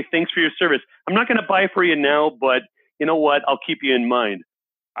saying, hey, thanks for your service. I'm not going to buy for you now, but you know what? I'll keep you in mind.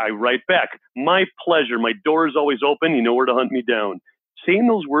 I write back, my pleasure. My door is always open. You know where to hunt me down. Saying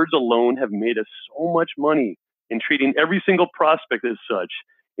those words alone have made us so much money in treating every single prospect as such.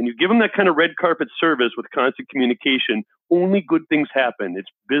 And you give them that kind of red carpet service with constant communication, only good things happen. It's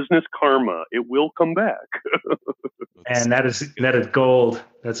business karma. It will come back. And that is gold.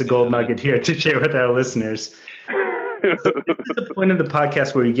 That's a gold nugget here to share with our listeners. So this is the point of the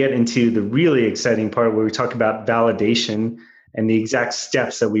podcast where we get into the really exciting part, where we talk about validation and the exact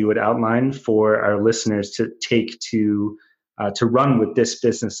steps that we would outline for our listeners to take to run with this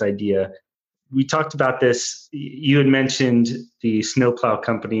business idea. We talked about this. You had mentioned the snowplow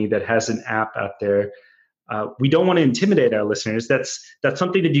company that has an app out there. We don't want to intimidate our listeners. That's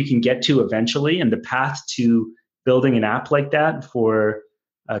something that you can get to eventually, and the path to building an app like that for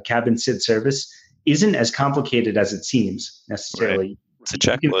a cabin sit service isn't as complicated as it seems necessarily. Right. It's a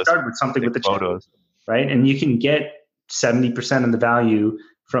checklist. You can start with something with the checklist, right? And you can get 70% of the value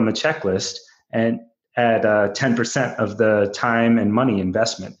from a checklist and at 10% of the time and money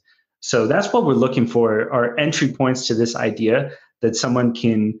investment. So that's what we're looking for, are entry points to this idea that someone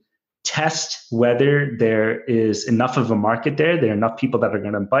can test whether there is enough of a market there are enough people that are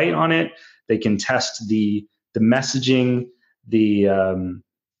going to bite on it. They can test the messaging, the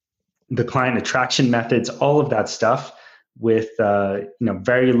client attraction methods, all of that stuff with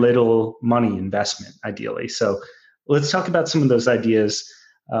very little money investment, ideally. So let's talk about some of those ideas.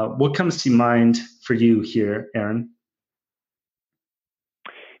 What comes to mind for you here, Aaron?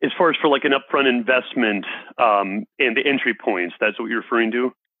 as far as for like an upfront investment and the entry points, that's what you're referring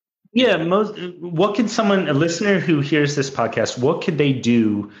to? Yeah. What can a listener who hears this podcast, what could they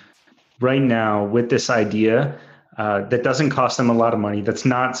do right now with this idea that doesn't cost them a lot of money? That's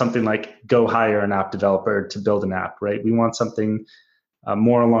not something like go hire an app developer to build an app, right? We want something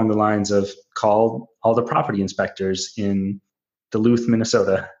more along the lines of call all the property inspectors in Duluth,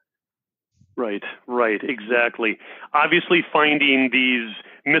 Minnesota. Right, exactly. Obviously, finding these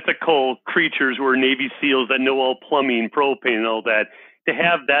mythical creatures who are Navy SEALs that know all plumbing, propane, and all that, to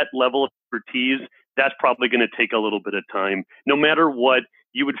have that level of expertise, that's probably going to take a little bit of time. No matter what,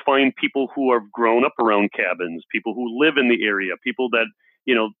 you would find people who have grown up around cabins, people who live in the area, people that,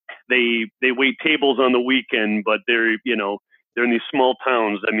 they wait tables on the weekend, but they're in these small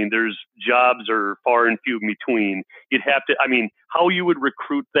towns. I mean, there's jobs are far and few in between. You'd have to, how you would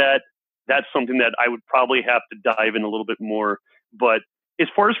recruit that's something that I would probably have to dive in a little bit more. But as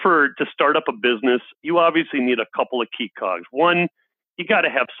far as to start up a business, you obviously need a couple of key cogs. One, you got to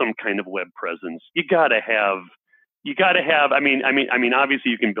have some kind of web presence. You got to have,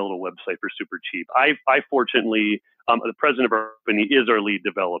 obviously you can build a website for super cheap. I fortunately, the president of our company is our lead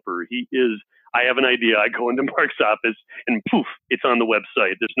developer. I have an idea. I go into Mark's office and poof, it's on the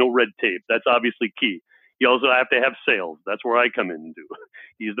website. There's no red tape. That's obviously key. You also have to have sales. That's where I come in and do.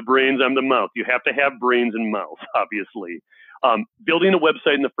 He's the brains, I'm the mouth. You have to have brains and mouth, obviously. Building a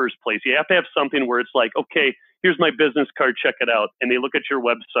website in the first place, you have to have something where it's like, okay, here's my business card, check it out. And they look at your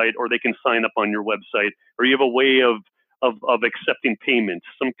website, or they can sign up on your website, or you have a way of accepting payments,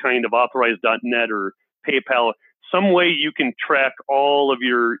 some kind of authorized.net or PayPal, some way you can track all of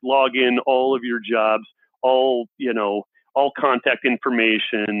your login, all of your jobs, all contact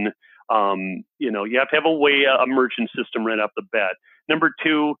information. You have to have a merchant system right off the bat. Number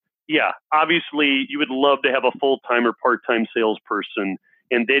two, obviously you would love to have a full-time or part-time salesperson,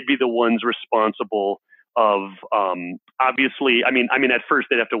 and they'd be the ones responsible of, obviously, at first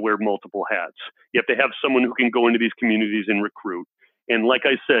they'd have to wear multiple hats. You have to have someone who can go into these communities and recruit. And like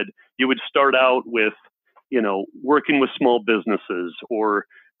I said, you would start out with, working with small businesses or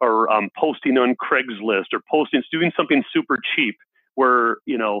posting on Craigslist or doing something super cheap where,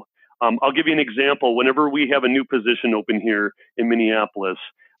 I'll give you an example. Whenever we have a new position open here in Minneapolis,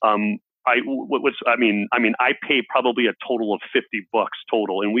 I pay probably a total of $50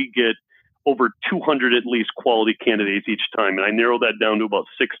 total, and we get over 200 at least quality candidates each time. And I narrow that down to about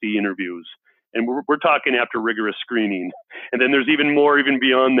 60 interviews. And we're talking after rigorous screening. And then there's even more, even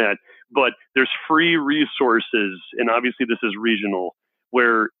beyond that. But there's free resources, and obviously this is regional,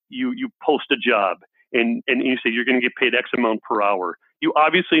 where you post a job and you say you're going to get paid X amount per hour. You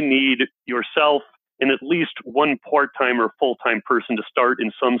obviously need yourself and at least one part-time or full-time person to start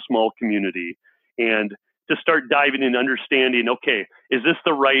in some small community and to start diving and understanding, okay, is this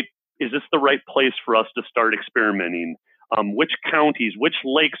the right place for us to start experimenting? Which counties, which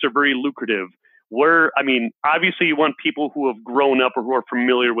lakes are very lucrative? Obviously you want people who have grown up or who are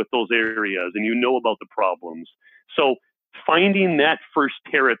familiar with those areas and about the problems. So finding that first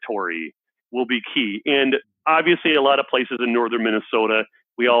territory will be key. And obviously a lot of places in northern Minnesota,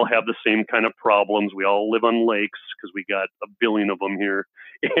 we all have the same kind of problems. We all live on lakes because we got a billion of them here.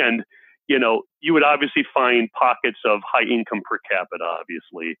 And, you would obviously find pockets of high income per capita,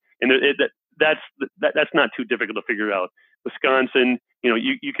 obviously. And that's not too difficult to figure out. Wisconsin,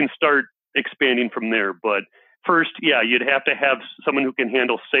 you can start expanding from there. But first, you'd have to have someone who can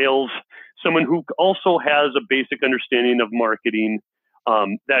handle sales, someone who also has a basic understanding of marketing.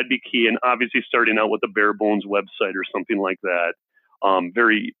 That'd be key. And obviously starting out with a bare bones website or something like that.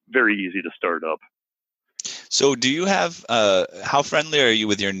 Very, very easy to start up. So do you have, how friendly are you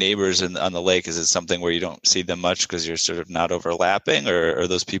with your neighbors on the lake? Is it something where you don't see them much because you're sort of not overlapping, or are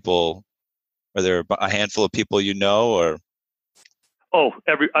those people, are there a handful of people or? Oh,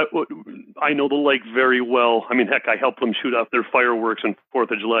 I know the lake very well. Heck, I help them shoot off their fireworks on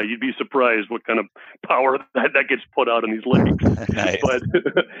 4th of July. You'd be surprised what kind of power that gets put out on these lakes. Nice. But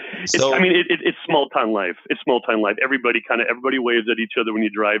it's small town life. It's small town life. Everybody waves at each other when you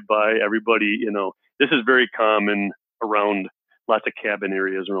drive by. Everybody, this is very common around lots of cabin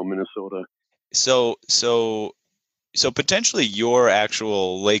areas around Minnesota. So potentially your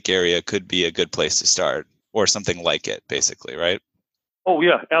actual lake area could be a good place to start, or something like it, basically, right? Oh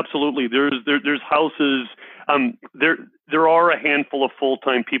yeah, absolutely. There's houses. There are a handful of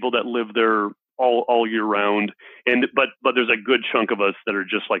full-time people that live there all year round, but there's a good chunk of us that are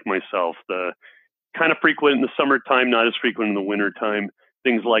just like myself. The kind of frequent in the summertime, not as frequent in the wintertime.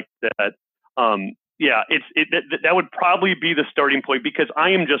 Things like that. That would probably be the starting point, because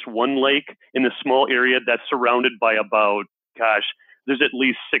I am just one lake in a small area that's surrounded by about, there's at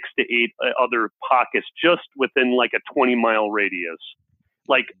least 6 to 8 other pockets just within like a 20-mile radius.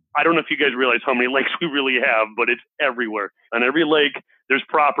 Like, I don't know if you guys realize how many lakes we really have, but it's everywhere. On every lake, there's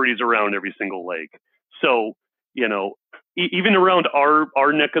properties around every single lake. So, even around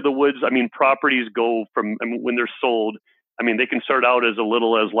our neck of the woods, I mean, properties go from, when they're sold, I mean, they can start out as a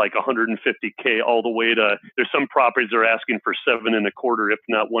little as like 150K all the way to, there's some properties that are asking for 7.25, if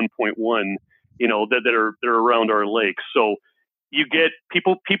not 1.1, that are around our lakes. So you get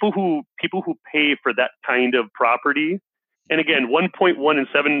people who pay for that kind of property. And again, 1.1 and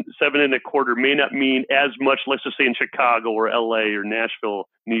 7.25 may not mean as much, let's just say in Chicago or LA or Nashville,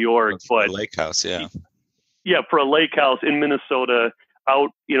 New York, but lake house, yeah. Yeah, for a lake house in Minnesota, out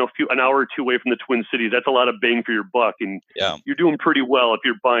an hour or two away from the Twin Cities, that's a lot of bang for your buck, and you're doing pretty well if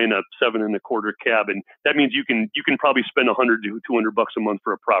you're buying a 7.25 cabin. That means you can probably spend $100 to $200 a month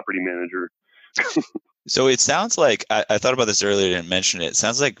for a property manager. So it sounds like, I thought about this earlier, didn't mention it. It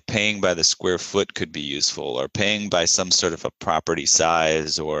sounds like paying by the square foot could be useful, or paying by some sort of a property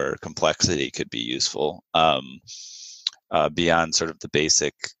size or complexity could be useful, beyond sort of the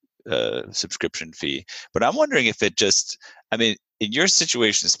basic subscription fee. But I'm wondering if it just, in your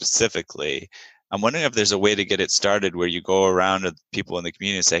situation specifically, I'm wondering if there's a way to get it started where you go around to people in the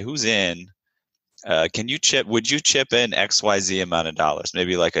community and say, who's in? Would you chip in XYZ amount of dollars,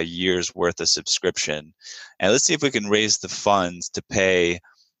 maybe like a year's worth of subscription? And let's see if we can raise the funds to pay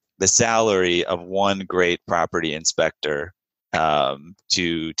the salary of one great property inspector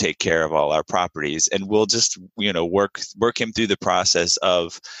to take care of all our properties. And we'll just, work him through the process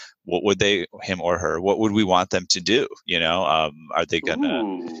of what would him or her, what would we want them to do? Are they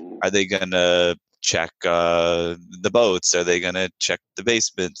gonna check the boats? Are they gonna check the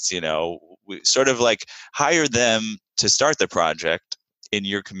basements? We sort of like hire them to start the project in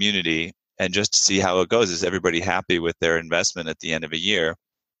your community and just see how it goes. Is everybody happy with their investment at the end of a year?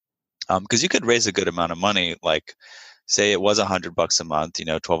 Because you could raise a good amount of money, like say it was $100 a month,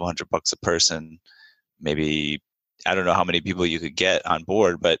 $1,200 a person, maybe. I don't know how many people you could get on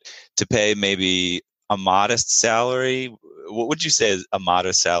board, but to pay maybe a modest salary, what would you say is a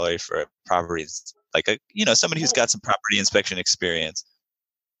modest salary for a property, like somebody who's got some property inspection experience?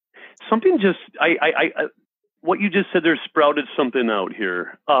 Something just, what you just said there sprouted something out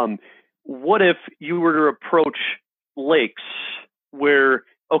here. What if you were to approach lakes where,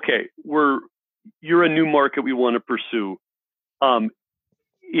 you're a new market we want to pursue.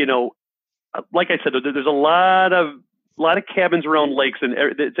 Like I said, there's a lot of cabins around lakes, and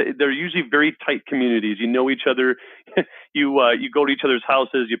they're usually very tight communities. You know each other. You go to each other's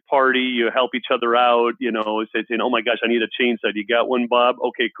houses. You party. You help each other out. Saying, "Oh my gosh, I need a chainsaw. You got one, Bob?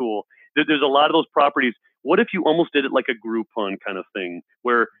 Okay, cool." There's a lot of those properties. What if you almost did it like a Groupon kind of thing,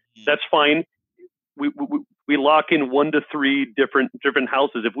 where that's fine. We lock in 1 to 3 different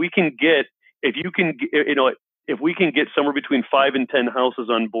houses. If we can get somewhere between 5 and 10 houses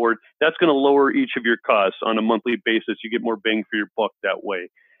on board, that's going to lower each of your costs on a monthly basis. You get more bang for your buck that way.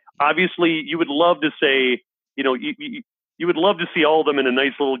 Obviously, you would love to say, you would love to see all of them in a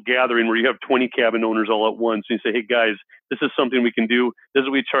nice little gathering where you have 20 cabin owners all at once, and you say, hey guys, this is something we can do. This is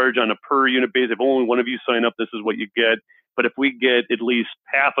what we charge on a per unit basis. If only one of you sign up, this is what you get. But if we get at least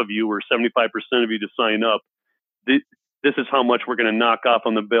half of you or 75% of you to sign up, this is how much we're going to knock off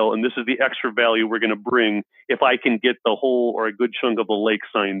on the bill, and this is the extra value we're going to bring if I can get the whole or a good chunk of the lake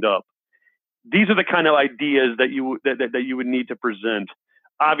signed up. These are the kind of ideas that you would need to present.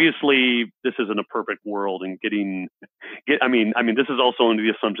 Obviously, this isn't a perfect world, and this is also under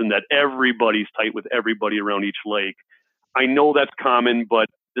the assumption that everybody's tight with everybody around each lake. I know that's common, but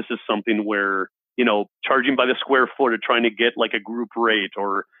this is something where, charging by the square foot or trying to get like a group rate,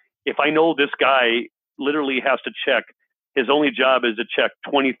 or if I know this guy literally has to check, his only job is to check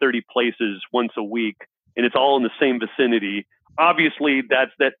 20, 30 places once a week, and it's all in the same vicinity. Obviously,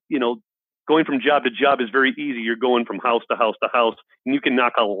 going from job to job is very easy. You're going from house to house to house, and you can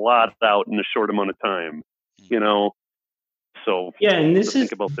knock a lot out in a short amount of time, So yeah, and this is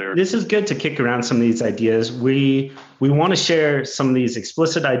good to kick around some of these ideas. We want to share some of these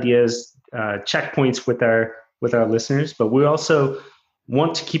explicit ideas, checkpoints with our listeners, but we also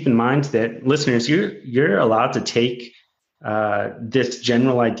want to keep in mind that listeners, you're allowed to take this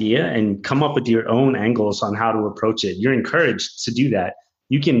general idea and come up with your own angles on how to approach it. You're encouraged to do that.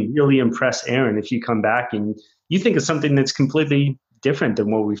 You can really impress Aaron if you come back and you think of something that's completely different than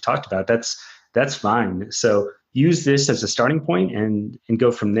what we've talked about. That's fine. So use this as a starting point and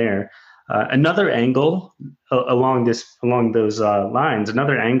go from there. Another angle along those lines,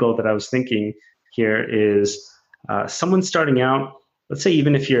 another angle that I was thinking here is someone starting out. Let's say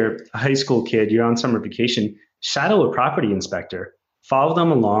even if you're a high school kid, you're on summer vacation, shadow a property inspector. follow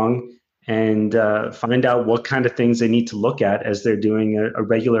them along and find out what kind of things they need to look at as they're doing a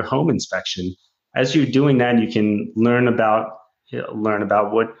regular home inspection. As you're doing that, you can learn about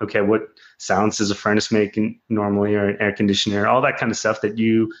what sounds does a furnace make normally, or an air conditioner, all that kind of stuff that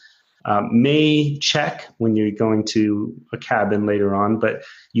you may check when you're going to a cabin later on, but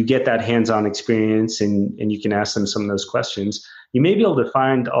you get that hands-on experience and you can ask them some of those questions. You may be able to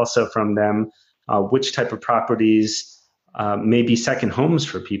find also from them which type of properties may be second homes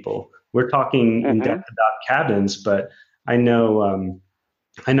for people. We're talking in depth about cabins, but I know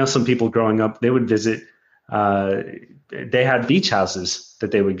some people growing up, they would visit, they had beach houses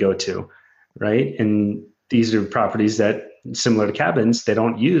that they would go to, right? And these are properties that, similar to cabins, they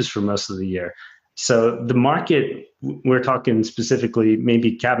don't use for most of the year. So the market, we're talking specifically,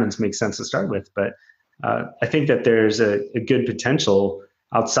 maybe cabins make sense to start with, but I think that there's a good potential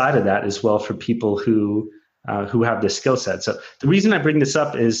outside of that as well for people who have this skill set. So the reason I bring this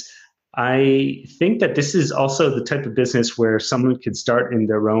up is I think that this is also the type of business where someone could start in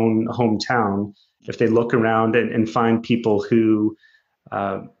their own hometown if they look around and find people who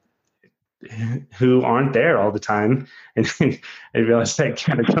aren't there all the time. And I realize that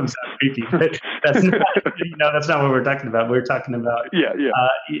kind of comes out creepy, but that's not what we're talking about. We're talking about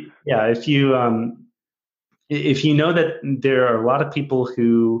if you know that there are a lot of people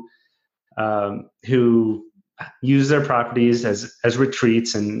who use their properties as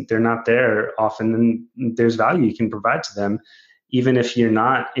retreats and they're not there often, then there's value you can provide to them, even if you're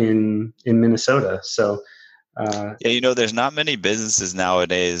not in Minnesota. So there's not many businesses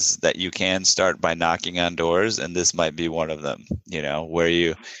nowadays that you can start by knocking on doors, and this might be one of them, where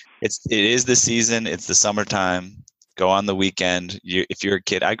it is the season, it's the summertime, go on the weekend. If you're a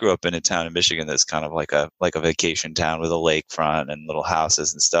kid, I grew up in a town in Michigan that's kind of like a vacation town with a lakefront and little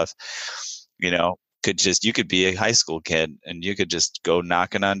houses and stuff. You could be a high school kid and you could just go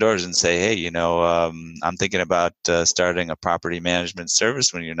knocking on doors and say, hey, I'm thinking about starting a property management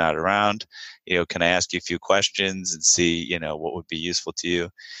service when you're not around. Can I ask you a few questions and see, what would be useful to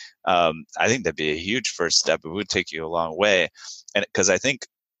you? I think that'd be a huge first step. It would take you a long way. And because I think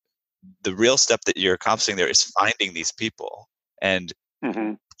the real step that you're accomplishing there is finding these people, and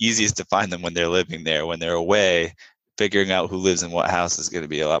easiest to find them when they're living there. When they're away, figuring out who lives in what house is going to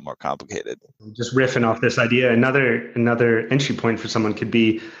be a lot more complicated. Just riffing off this idea, another entry point for someone could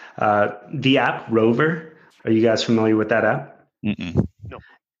be the app Rover. Are you guys familiar with that app? Mm-mm. No.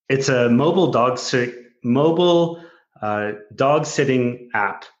 It's a mobile dog sitting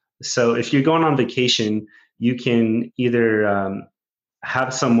app. So if you're going on vacation, you can either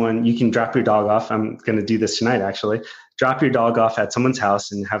have someone, you can drop your dog off. I'm going to do this tonight, actually. Drop your dog off at someone's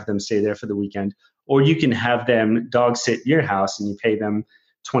house and have them stay there for the weekend. Or you can have them dog sit your house and you pay them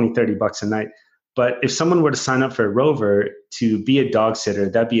 $20-$30 a night. But if someone were to sign up for Rover to be a dog sitter,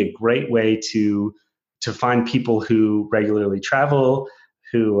 that'd be a great way to find people who regularly travel,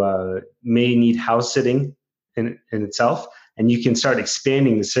 who may need house sitting in itself. And you can start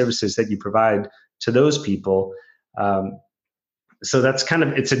expanding the services that you provide to those people. So that's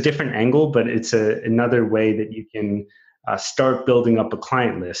it's a different angle, but it's another way that you can start building up a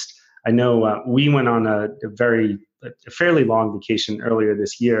client list. I know we went on a fairly long vacation earlier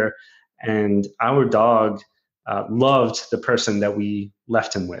this year, and our dog loved the person that we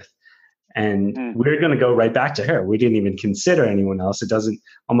left him with. And we're going to go right back to her. We didn't even consider anyone else. It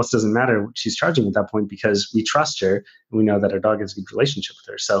almost doesn't matter what she's charging at that point, because we trust her and we know that our dog has a good relationship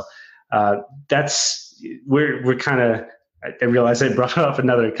with her. So we're kind of, I realize I brought up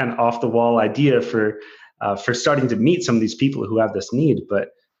another kind of off the wall idea for starting to meet some of these people who have this need, but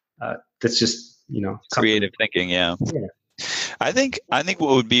that's just, creative thinking. Yeah. I think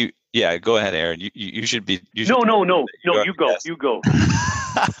what would be, go ahead, Aaron. You should be. No, you go. You go.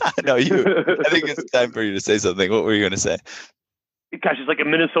 No, you. I think it's time for you to say something. What were you going to say? Gosh, it's like a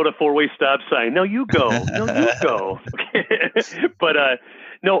Minnesota four-way stop sign. No, you go. No, you go. But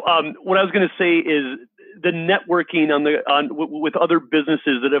what I was going to say is the networking with other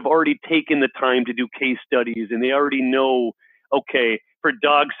businesses that have already taken the time to do case studies, and they already know, okay, for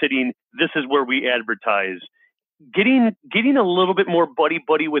dog sitting, this is where we advertise. Getting a little bit more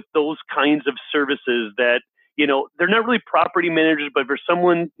buddy with those kinds of services that, they're not really property managers, but for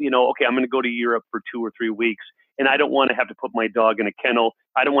someone, okay, I'm going to go to Europe for 2 or 3 weeks, and I don't want to have to put my dog in a kennel.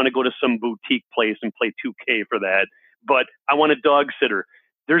 I don't want to go to some boutique place and play 2K for that, but I want a dog sitter.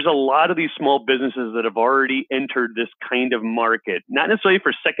 There's a lot of these small businesses that have already entered this kind of market, not necessarily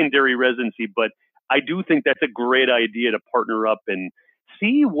for secondary residency, but I do think that's a great idea to partner up and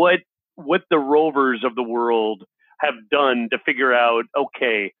see what the Rovers of the world have done to figure out,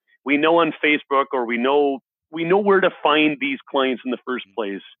 okay, we know on Facebook or we know we know where to find these clients in the first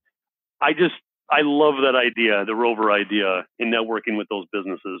place. I love that idea, the Rover idea, in networking with those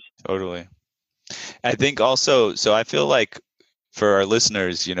businesses. Totally. I think also, so I feel like for our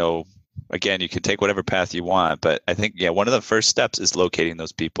listeners, again, you can take whatever path you want, but I think, one of the first steps is locating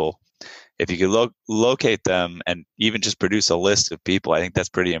those people. If you can locate them and even just produce a list of people, I think that's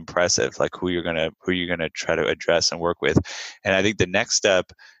pretty impressive, like who you're gonna try to address and work with. And I think the next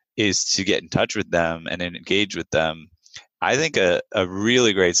step is to get in touch with them and engage with them. I think a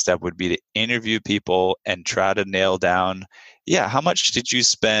really great step would be to interview people and try to nail down, how much did you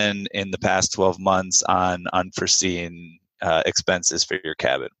spend in the past 12 months on unforeseen expenses for your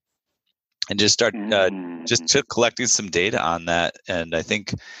cabin? And just start collecting some data on that. And I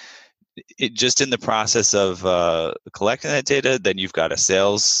think it just in the process of collecting that data, then you've got a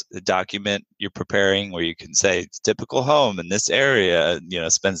sales document you're preparing where you can say typical home in this area,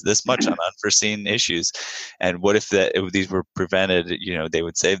 spends this much on unforeseen issues. And what if these were prevented, they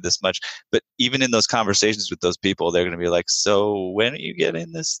would save this much. But even in those conversations with those people, they're going to be like, so when are you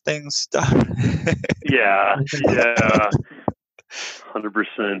getting this thing started? Yeah.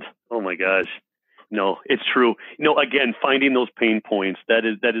 100%. Oh my gosh. No, it's true. Again, finding those pain points, that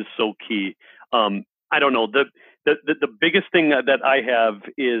is so key. I don't know. The biggest thing that I have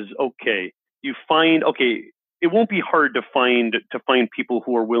is, it won't be hard to find people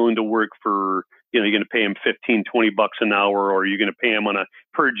who are willing to work for, you're going to pay them $15, $20 an hour, or you're going to pay them on a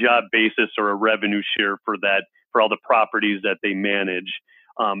per job basis or a revenue share for all the properties that they manage.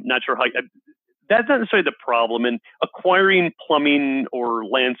 Not sure how. That's not necessarily the problem. And acquiring plumbing or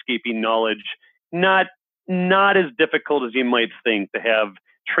landscaping knowledge, not as difficult as you might think, to have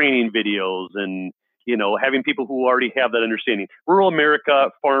training videos and, having people who already have that understanding. Rural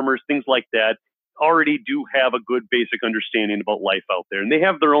America, farmers, things like that already do have a good basic understanding about life out there. And they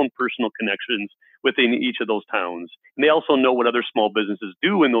have their own personal connections within each of those towns. And they also know what other small businesses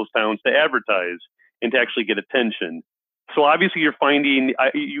do in those towns to advertise and to actually get attention. So obviously you're finding,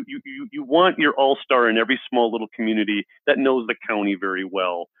 you want your all-star in every small little community that knows the county very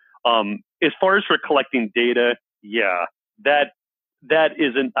well. As far as for collecting data, that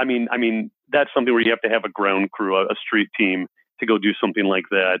isn't, that's something where you have to have a ground crew, a street team to go do something like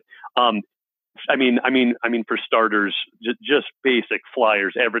that. For starters, just basic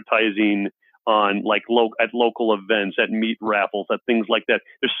flyers, advertising on at local events, at meat raffles, at things like that.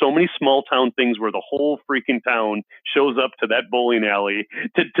 There's so many small town things where the whole freaking town shows up to that bowling alley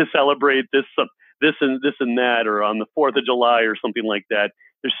to celebrate this and that, or on the 4th of July or something like that.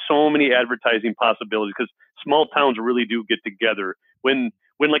 There's so many advertising possibilities because small towns really do get together. When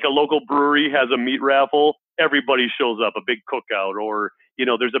like a local brewery has a meat raffle, everybody shows up, a big cookout, or,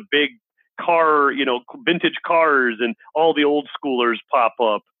 there's a big car, vintage cars, and all the old schoolers pop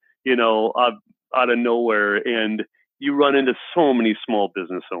up, out of nowhere. And you run into so many small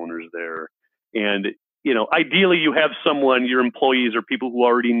business owners there. And, ideally you have someone, your employees or people who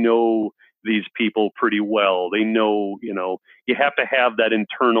already know these people pretty well. They know, you have to have that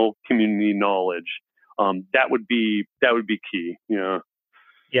internal community knowledge. That would be key. Yeah.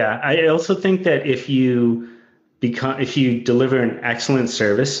 Yeah. I also think that if you deliver an excellent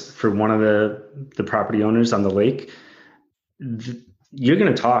service for one of the property owners on the lake, you're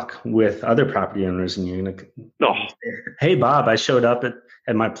going to talk with other property owners and you're going to, hey, Bob, I showed up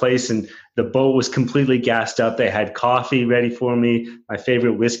at my place and the boat was completely gassed up. They had coffee ready for me. My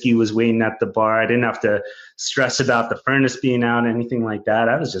favorite whiskey was waiting at the bar. I didn't have to stress about the furnace being out, anything like that.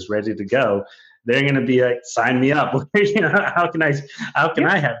 I was just ready to go. They're going to be like, sign me up. How can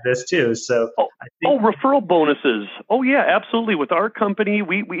I have this too? So I think referral bonuses. Oh yeah, absolutely. With our company,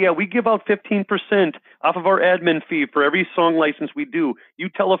 we give out 15% off of our admin fee for every song license we do. You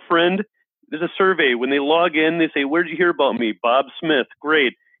tell a friend, there's a survey. When they log in, they say, where did you hear about me? Bob Smith.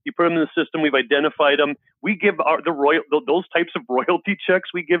 Great. You put them in the system. We've identified them. We give those types of royalty checks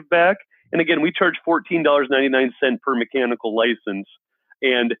we give back. And again, we charge $14.99 per mechanical license.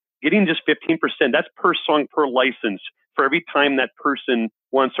 And getting just 15%, that's per song, per license, for every time that person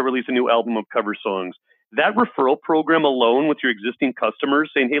wants to release a new album of cover songs. That referral program alone with your existing customers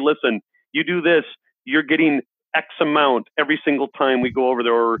saying, hey, listen, you do this, you're getting X amount every single time we go over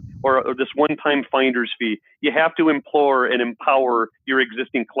there, or this one-time finder's fee. You have to implore and empower your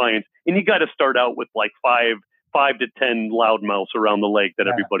existing clients. And you got to start out with like 5 to 10 loudmouths around the lake that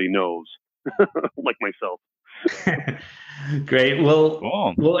everybody knows, like myself. Great. Well,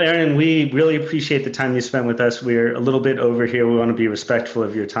 cool. Well, Aaron, we really appreciate the time you spent with us. We're a little bit over here. We want to be respectful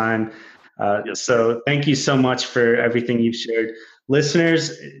of your time. So thank you so much for everything you've shared.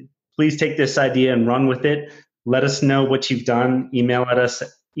 Listeners, please take this idea and run with it. Let us know what you've done. Email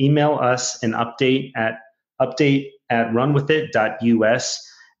us an update at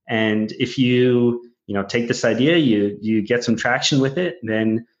update@runwithit.us. And if you take this idea, you get some traction with it,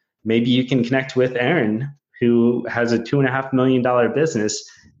 then maybe you can connect with Aaron, who has a $2.5 million business,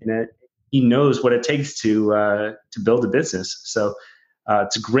 and he knows what it takes to build a business. So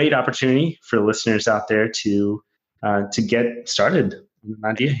it's a great opportunity for listeners out there to get started with an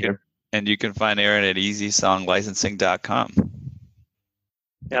idea here. And you can find Aaron at easysonglicensing.com.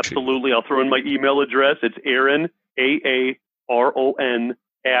 Absolutely. I'll throw in my email address. It's Aaron, AARON,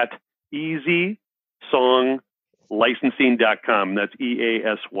 at easysonglicensing.com. That's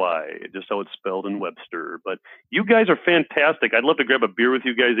EASY, just how it's spelled in Webster. But you guys are fantastic. I'd love to grab a beer with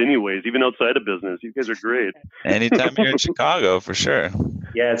you guys anyways, even outside of business. You guys are great. Anytime you're in Chicago, for sure.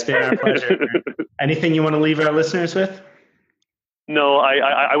 Yeah, it's been our pleasure. Anything you want to leave our listeners with? No,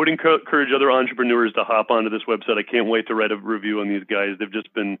 I would encourage other entrepreneurs to hop onto this website. I can't wait to write a review on these guys. They've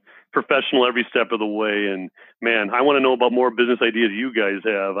just been professional every step of the way. And man, I want to know about more business ideas you guys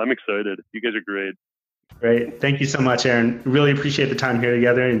have. I'm excited. You guys are great. Great. Thank you so much, Aaron. Really appreciate the time here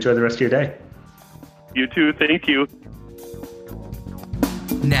together. Enjoy the rest of your day. You too. Thank you.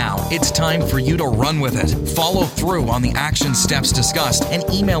 Now it's time for you to run with it. Follow through on the action steps discussed and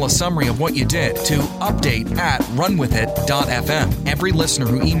email a summary of what you did to update@runwithit.fm. Every listener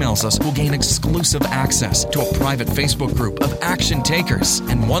who emails us will gain exclusive access to a private Facebook group of action takers.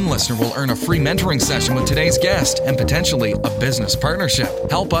 And one listener will earn a free mentoring session with today's guest and potentially a business partnership.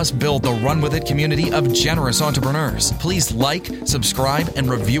 Help us build the Run With It community of generous entrepreneurs. Please like, subscribe, and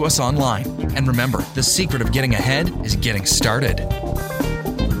review us online. And remember, the secret of getting ahead is getting started.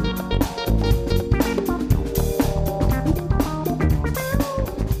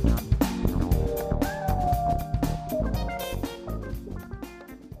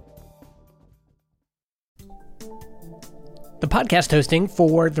 The podcast hosting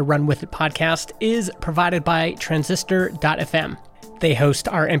for the Run With It podcast is provided by Transistor.fm. They host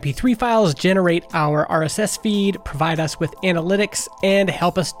our MP3 files, generate our RSS feed, provide us with analytics, and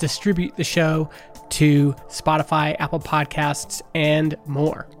help us distribute the show to Spotify, Apple Podcasts, and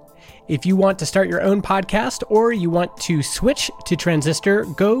more. If you want to start your own podcast or you want to switch to Transistor,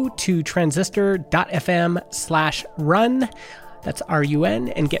 go to transistor.fm/run. That's RUN,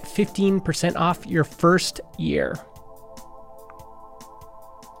 and get 15% off your first year.